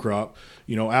towards row crop.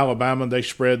 Alabama, they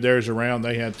spread theirs around.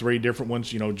 They had 3 different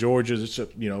ones. Georgia,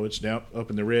 it's down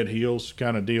up in the Red Hills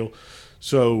kind of deal.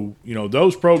 So,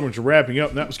 those programs are wrapping up,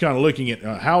 and that was kind of looking at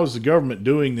how is the government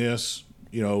doing this,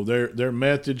 their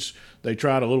methods. They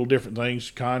tried a little different things,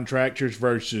 contractors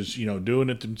versus, doing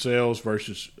it themselves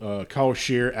versus cost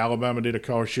share. Alabama did a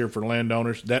cost share for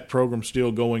landowners. That program's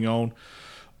still going on.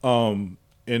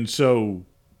 And so,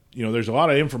 there's a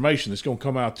lot of information that's going to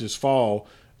come out this fall,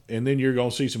 and then you're going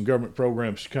to see some government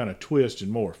programs kind of twist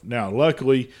and morph. Now,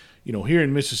 luckily, here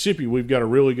in Mississippi, we've got a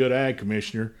really good ag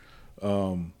commissioner,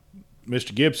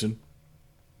 Mr. Gibson.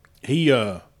 He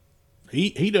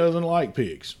doesn't like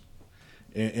pigs,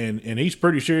 and he's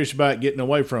pretty serious about getting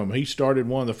away from them. He started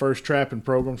one of the first trapping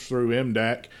programs through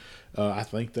MDAC. I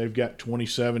think they've got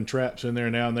 27 traps in there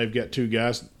now, and they've got 2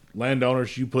 guys.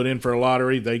 Landowners, you put in for a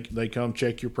lottery, they come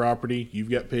check your property. You've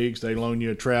got pigs, they loan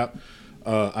you a trap.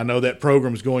 I know that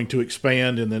program is going to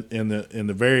expand in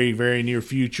the very, very near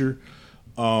future.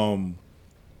 There's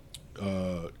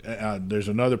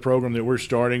another program that we're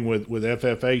starting with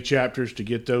FFA chapters to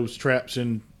get those traps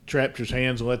in chapters'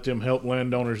 hands and let them help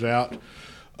landowners out.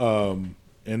 And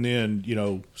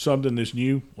then, something that's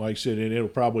new, like I said, and it'll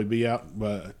probably be out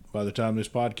by the time this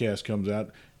podcast comes out,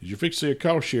 is you're fixing a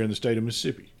cost share in the state of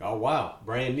Mississippi. Oh, wow.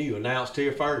 Brand new. Announced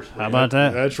here first. How about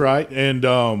that? That's right. And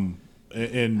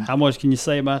how much can you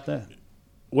say about that?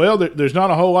 Well, there's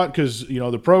not a whole lot because,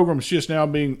 the program's just now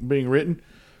being written.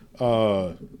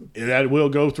 That will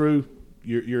go through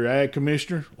your ag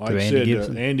commissioner, like I said,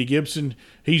 Andy Gibson.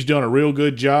 He's done a real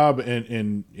good job,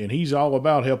 and he's all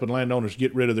about helping landowners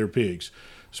get rid of their pigs,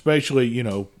 especially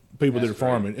people that are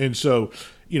farming. And so,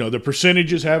 the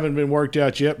percentages haven't been worked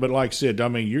out yet. But like I said,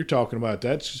 you're talking about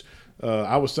that's.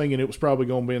 I was thinking it was probably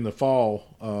going to be in the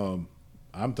fall.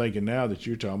 I'm thinking now that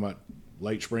you're talking about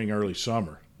late spring, early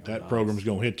summer. That program's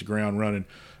going to hit the ground running.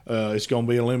 It's going to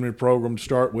be a limited program to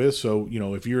start with, so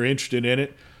if you're interested in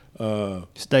it,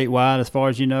 statewide, as far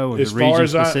as you know, or as region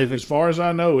specific. As far as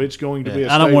I know, it's going to be.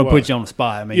 I don't want to put you on the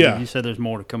spot. You said there's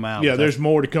more to come out. Yeah, there's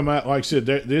more to come out. Like I said,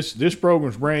 this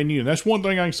program's brand new, and that's one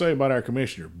thing I can say about our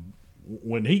commissioner.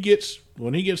 When he gets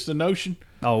the notion.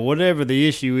 Oh, whatever the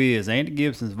issue is, Andy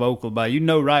Gibson's vocal about it.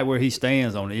 Right where he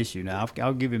stands on the issue now.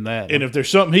 I'll give him that. And if there's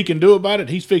something he can do about it,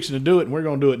 he's fixing to do it, and we're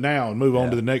going to do it now and move on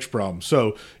to the next problem.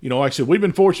 So, like I said, we've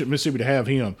been fortunate in Mississippi to have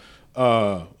him.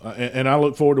 And I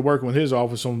look forward to working with his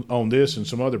office on this and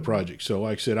some other projects. So,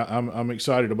 like I said, I'm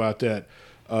excited about that.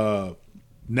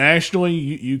 Nationally,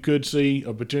 you could see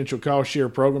a potential cost share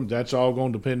program. That's all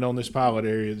going to depend on this pilot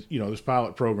area, this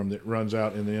pilot program that runs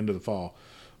out in the end of the fall.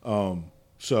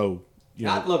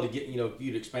 I'd love to get, if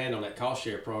you'd expand on that cost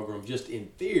share program, just in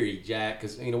theory, Jack,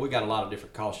 because, we got a lot of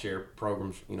different cost share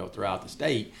programs, throughout the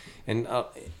state. And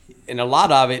a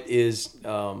lot of it is,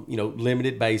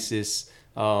 limited basis,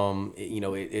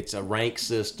 It's a rank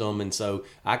system, and so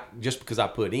just because I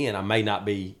put in, I might not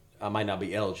be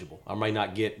eligible. I may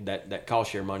not get that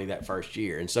cost share money that first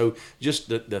year, and so just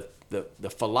the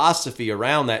philosophy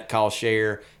around that cost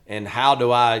share and how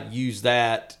do I use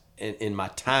that in my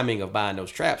timing of buying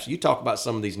those traps. You talk about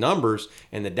some of these numbers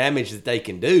and the damage that they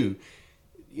can do.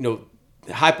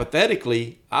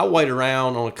 Hypothetically, I wait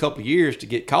around on a couple of years to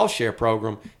get cost share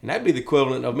program, and that'd be the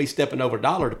equivalent of me stepping over a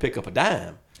dollar to pick up a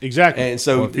dime. Exactly. And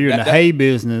so if you're in the hay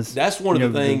business, that's one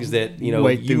of the things that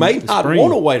you may not spring.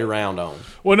 want to wait around on.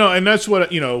 Well, no, and that's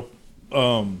what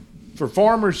for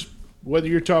farmers, whether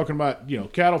you're talking about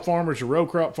cattle farmers or row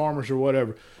crop farmers or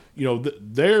whatever,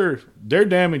 their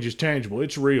damage is tangible.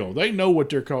 It's real. They know what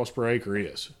their cost per acre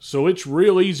is, so it's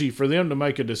real easy for them to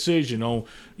make a decision on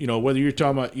whether you're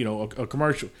talking about a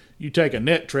commercial. You take a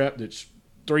net trap that's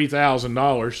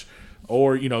 $3,000,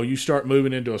 or you start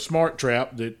moving into a smart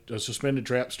trap that a suspended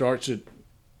trap starts at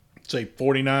say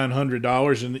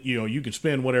 $4,900, and you can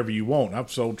spend whatever you want.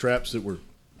 I've sold traps that were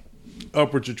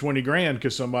upwards of $20,000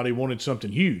 because somebody wanted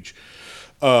something huge.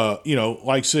 Like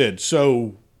I said,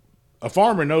 so a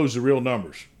farmer knows the real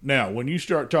numbers. Now, when you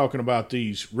start talking about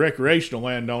these recreational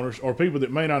landowners or people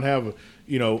that may not have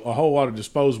a whole lot of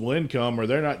disposable income, or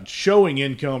they're not showing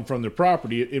income from their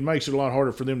property, it makes it a lot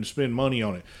harder for them to spend money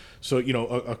on it. So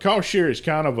a cost share is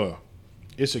kind of a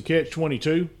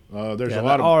catch-22. There's a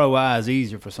lot of ROI is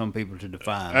easier for some people to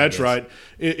define. That's right.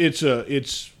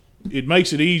 It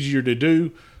makes it easier to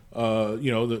do.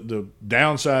 The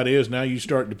downside is now you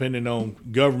start depending on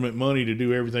government money to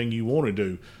do everything you want to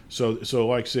do. So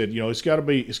like I said, it's got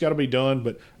to be done.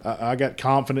 But I got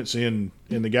confidence in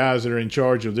the guys that are in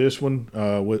charge of this one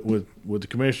with the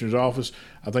commissioner's office.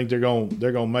 I think they're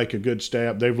gonna make a good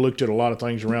stab. They've looked at a lot of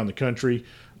things around the country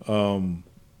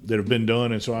that have been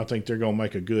done, and so I think they're gonna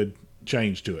make a good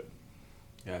change to it.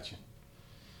 Gotcha.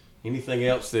 Anything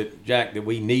else Jack, that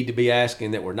we need to be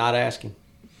asking that we're not asking?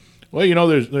 Well,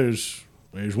 there's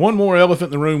one more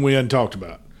elephant in the room we hadn't talked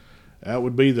about. That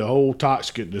would be the whole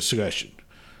toxicant discussion.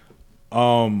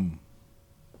 Toxicants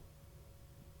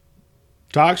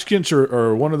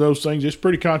are one of those things. It's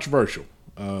pretty controversial.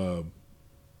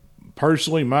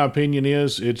 Personally, my opinion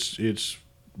is it's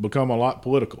become a lot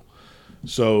political.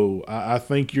 So I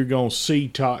think you're going to see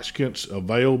toxicants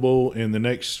available in the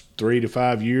next 3 to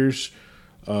 5 years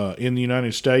in the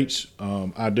United States.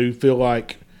 I do feel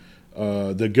like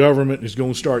the government is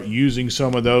going to start using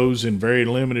some of those in very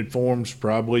limited forms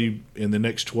probably in the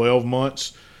next 12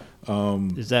 months.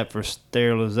 Is that for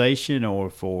sterilization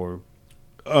or for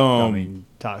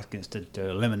toxicants to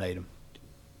eliminate them?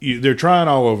 They're trying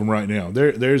all of them right now.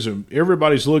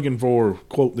 Everybody's looking for,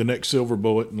 quote, the next silver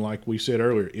bullet, and like we said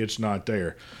earlier, it's not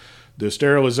there. The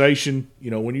sterilization,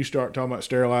 when you start talking about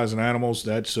sterilizing animals,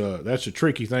 that's a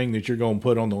tricky thing that you're going to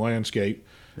put on the landscape.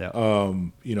 Yeah.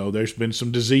 There's been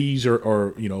some disease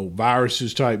or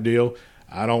viruses type deal.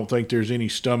 I don't think there's any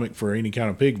stomach for any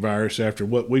kind of pig virus after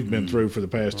what we've been through for the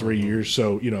past 3 years.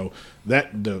 So,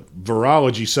 that the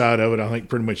virology side of it, I think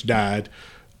pretty much died.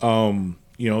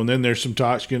 And then there's some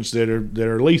toxicants that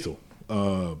are lethal.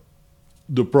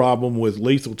 The problem with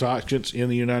lethal toxicants in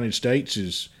the United States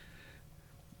is,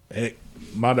 heck,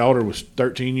 my daughter was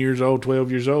 13 years old, 12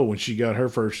 years old when she got her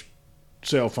first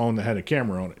cell phone that had a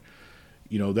camera on it.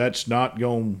 That's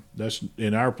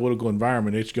in our political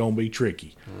environment, it's going to be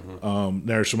tricky. Mm-hmm.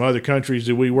 There are some other countries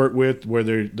that we work with where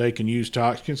they can use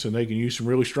toxicants, and they can use some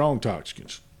really strong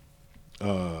toxicants.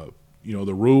 The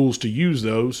rules to use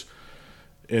those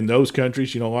in those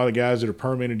countries, a lot of guys that are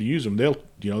permitted to use them,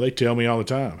 they tell me all the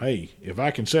time, hey, if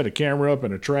I can set a camera up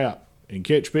in a trap and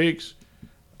catch pigs,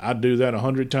 I'd do that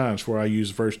 100 times before I use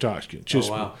the first toxicant.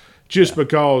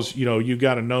 Because you've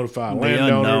got to notify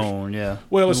landowners. Unknown, yeah.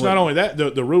 Well, it's not only that,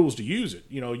 the rules to use it.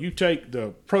 You take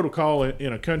the protocol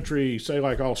in a country, say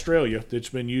like Australia, that's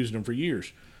been using them for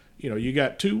years. You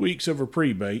got 2 weeks of a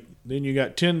pre-bait, then you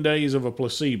got 10 days of a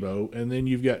placebo, and then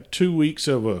you've got 2 weeks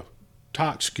of a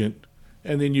toxicant,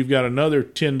 and then you've got another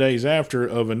 10 days after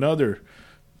of another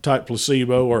type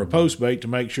placebo or a post-bait to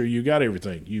make sure you got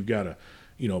everything. You've got to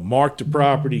mark the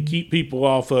property, keep people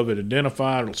off of it,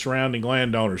 identify surrounding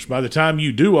landowners. By the time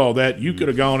you do all that, you could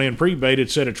have gone in pre-baited,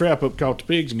 set a trap up, caught the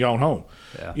pigs, and gone home.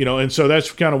 Yeah. And so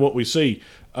that's kind of what we see.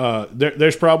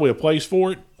 There's probably a place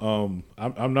for it.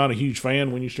 I'm not a huge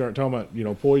fan when you start talking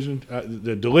about poison.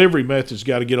 The delivery method's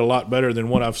got to get a lot better than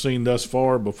what I've seen thus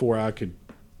far before I could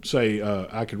say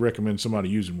I could recommend somebody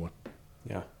using one.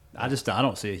 Yeah, I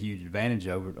don't see a huge advantage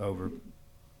over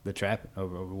the trapping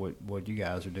over what you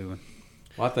guys are doing.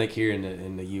 Well, I think here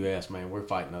in the U.S., man, we're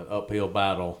fighting an uphill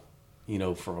battle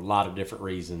for a lot of different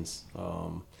reasons.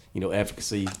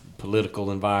 Efficacy,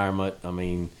 political environment. I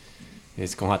mean,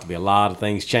 it's going to have to be a lot of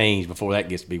things change before that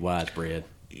gets to be widespread.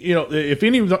 If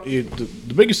any of the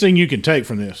biggest thing you can take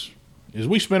from this is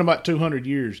we spent about 200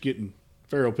 years getting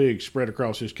feral pigs spread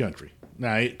across this country.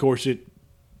 Now, of course, it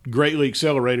greatly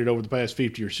accelerated over the past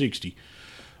 50 or 60.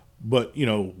 But,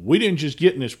 we didn't just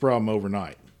get in this problem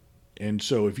overnight. And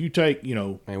so if you take,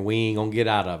 and we ain't going to get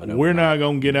out of it overnight. We're not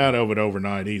going to get out of it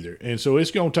overnight either. And so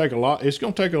it's going to take a lot. It's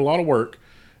going to take a lot of work.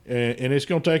 And it's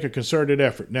going to take a concerted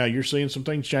effort. Now, you're seeing some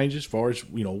things change as far as,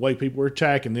 the way people are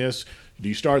attacking this. Do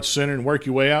you start center and work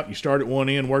your way out? You start at one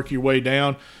end, work your way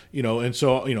down, and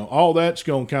so, all that's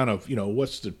going to kind of,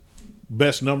 what's the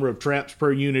best number of traps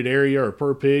per unit area or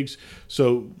per pigs.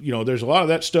 So, there's a lot of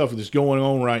that stuff that's going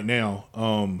on right now.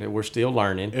 That we're still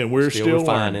learning. And we're still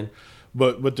refining. Learning.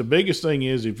 But the biggest thing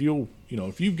is if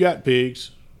you've got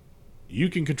pigs, you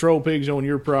can control pigs on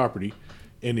your property.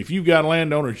 And if you've got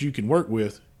landowners you can work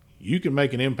with, you can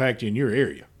make an impact in your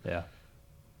area. Yeah.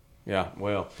 Yeah,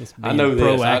 well, I know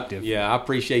proactive. I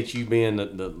appreciate you being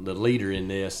the leader in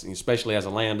this, especially as a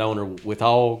landowner with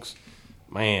hogs.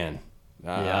 Man,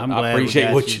 I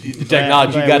appreciate the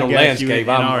technology you got on landscape in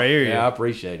our area. Yeah, I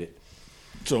appreciate it.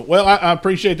 So, well, I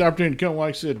appreciate the opportunity to come. Like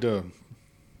I said,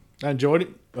 I enjoyed it.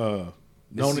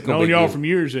 Knowing y'all from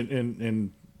years,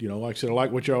 and like I said, I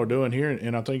like what y'all are doing here,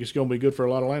 and I think it's going to be good for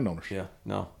a lot of landowners. Yeah,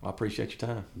 no, I appreciate your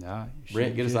time. Nah,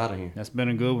 Brent, get us out of here. That's been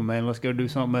a good one, man. Let's go do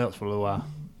something else for a little while.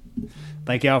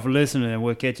 Thank y'all for listening, and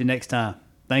we'll catch you next time.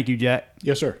 Thank you, Jack.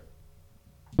 Yes, sir.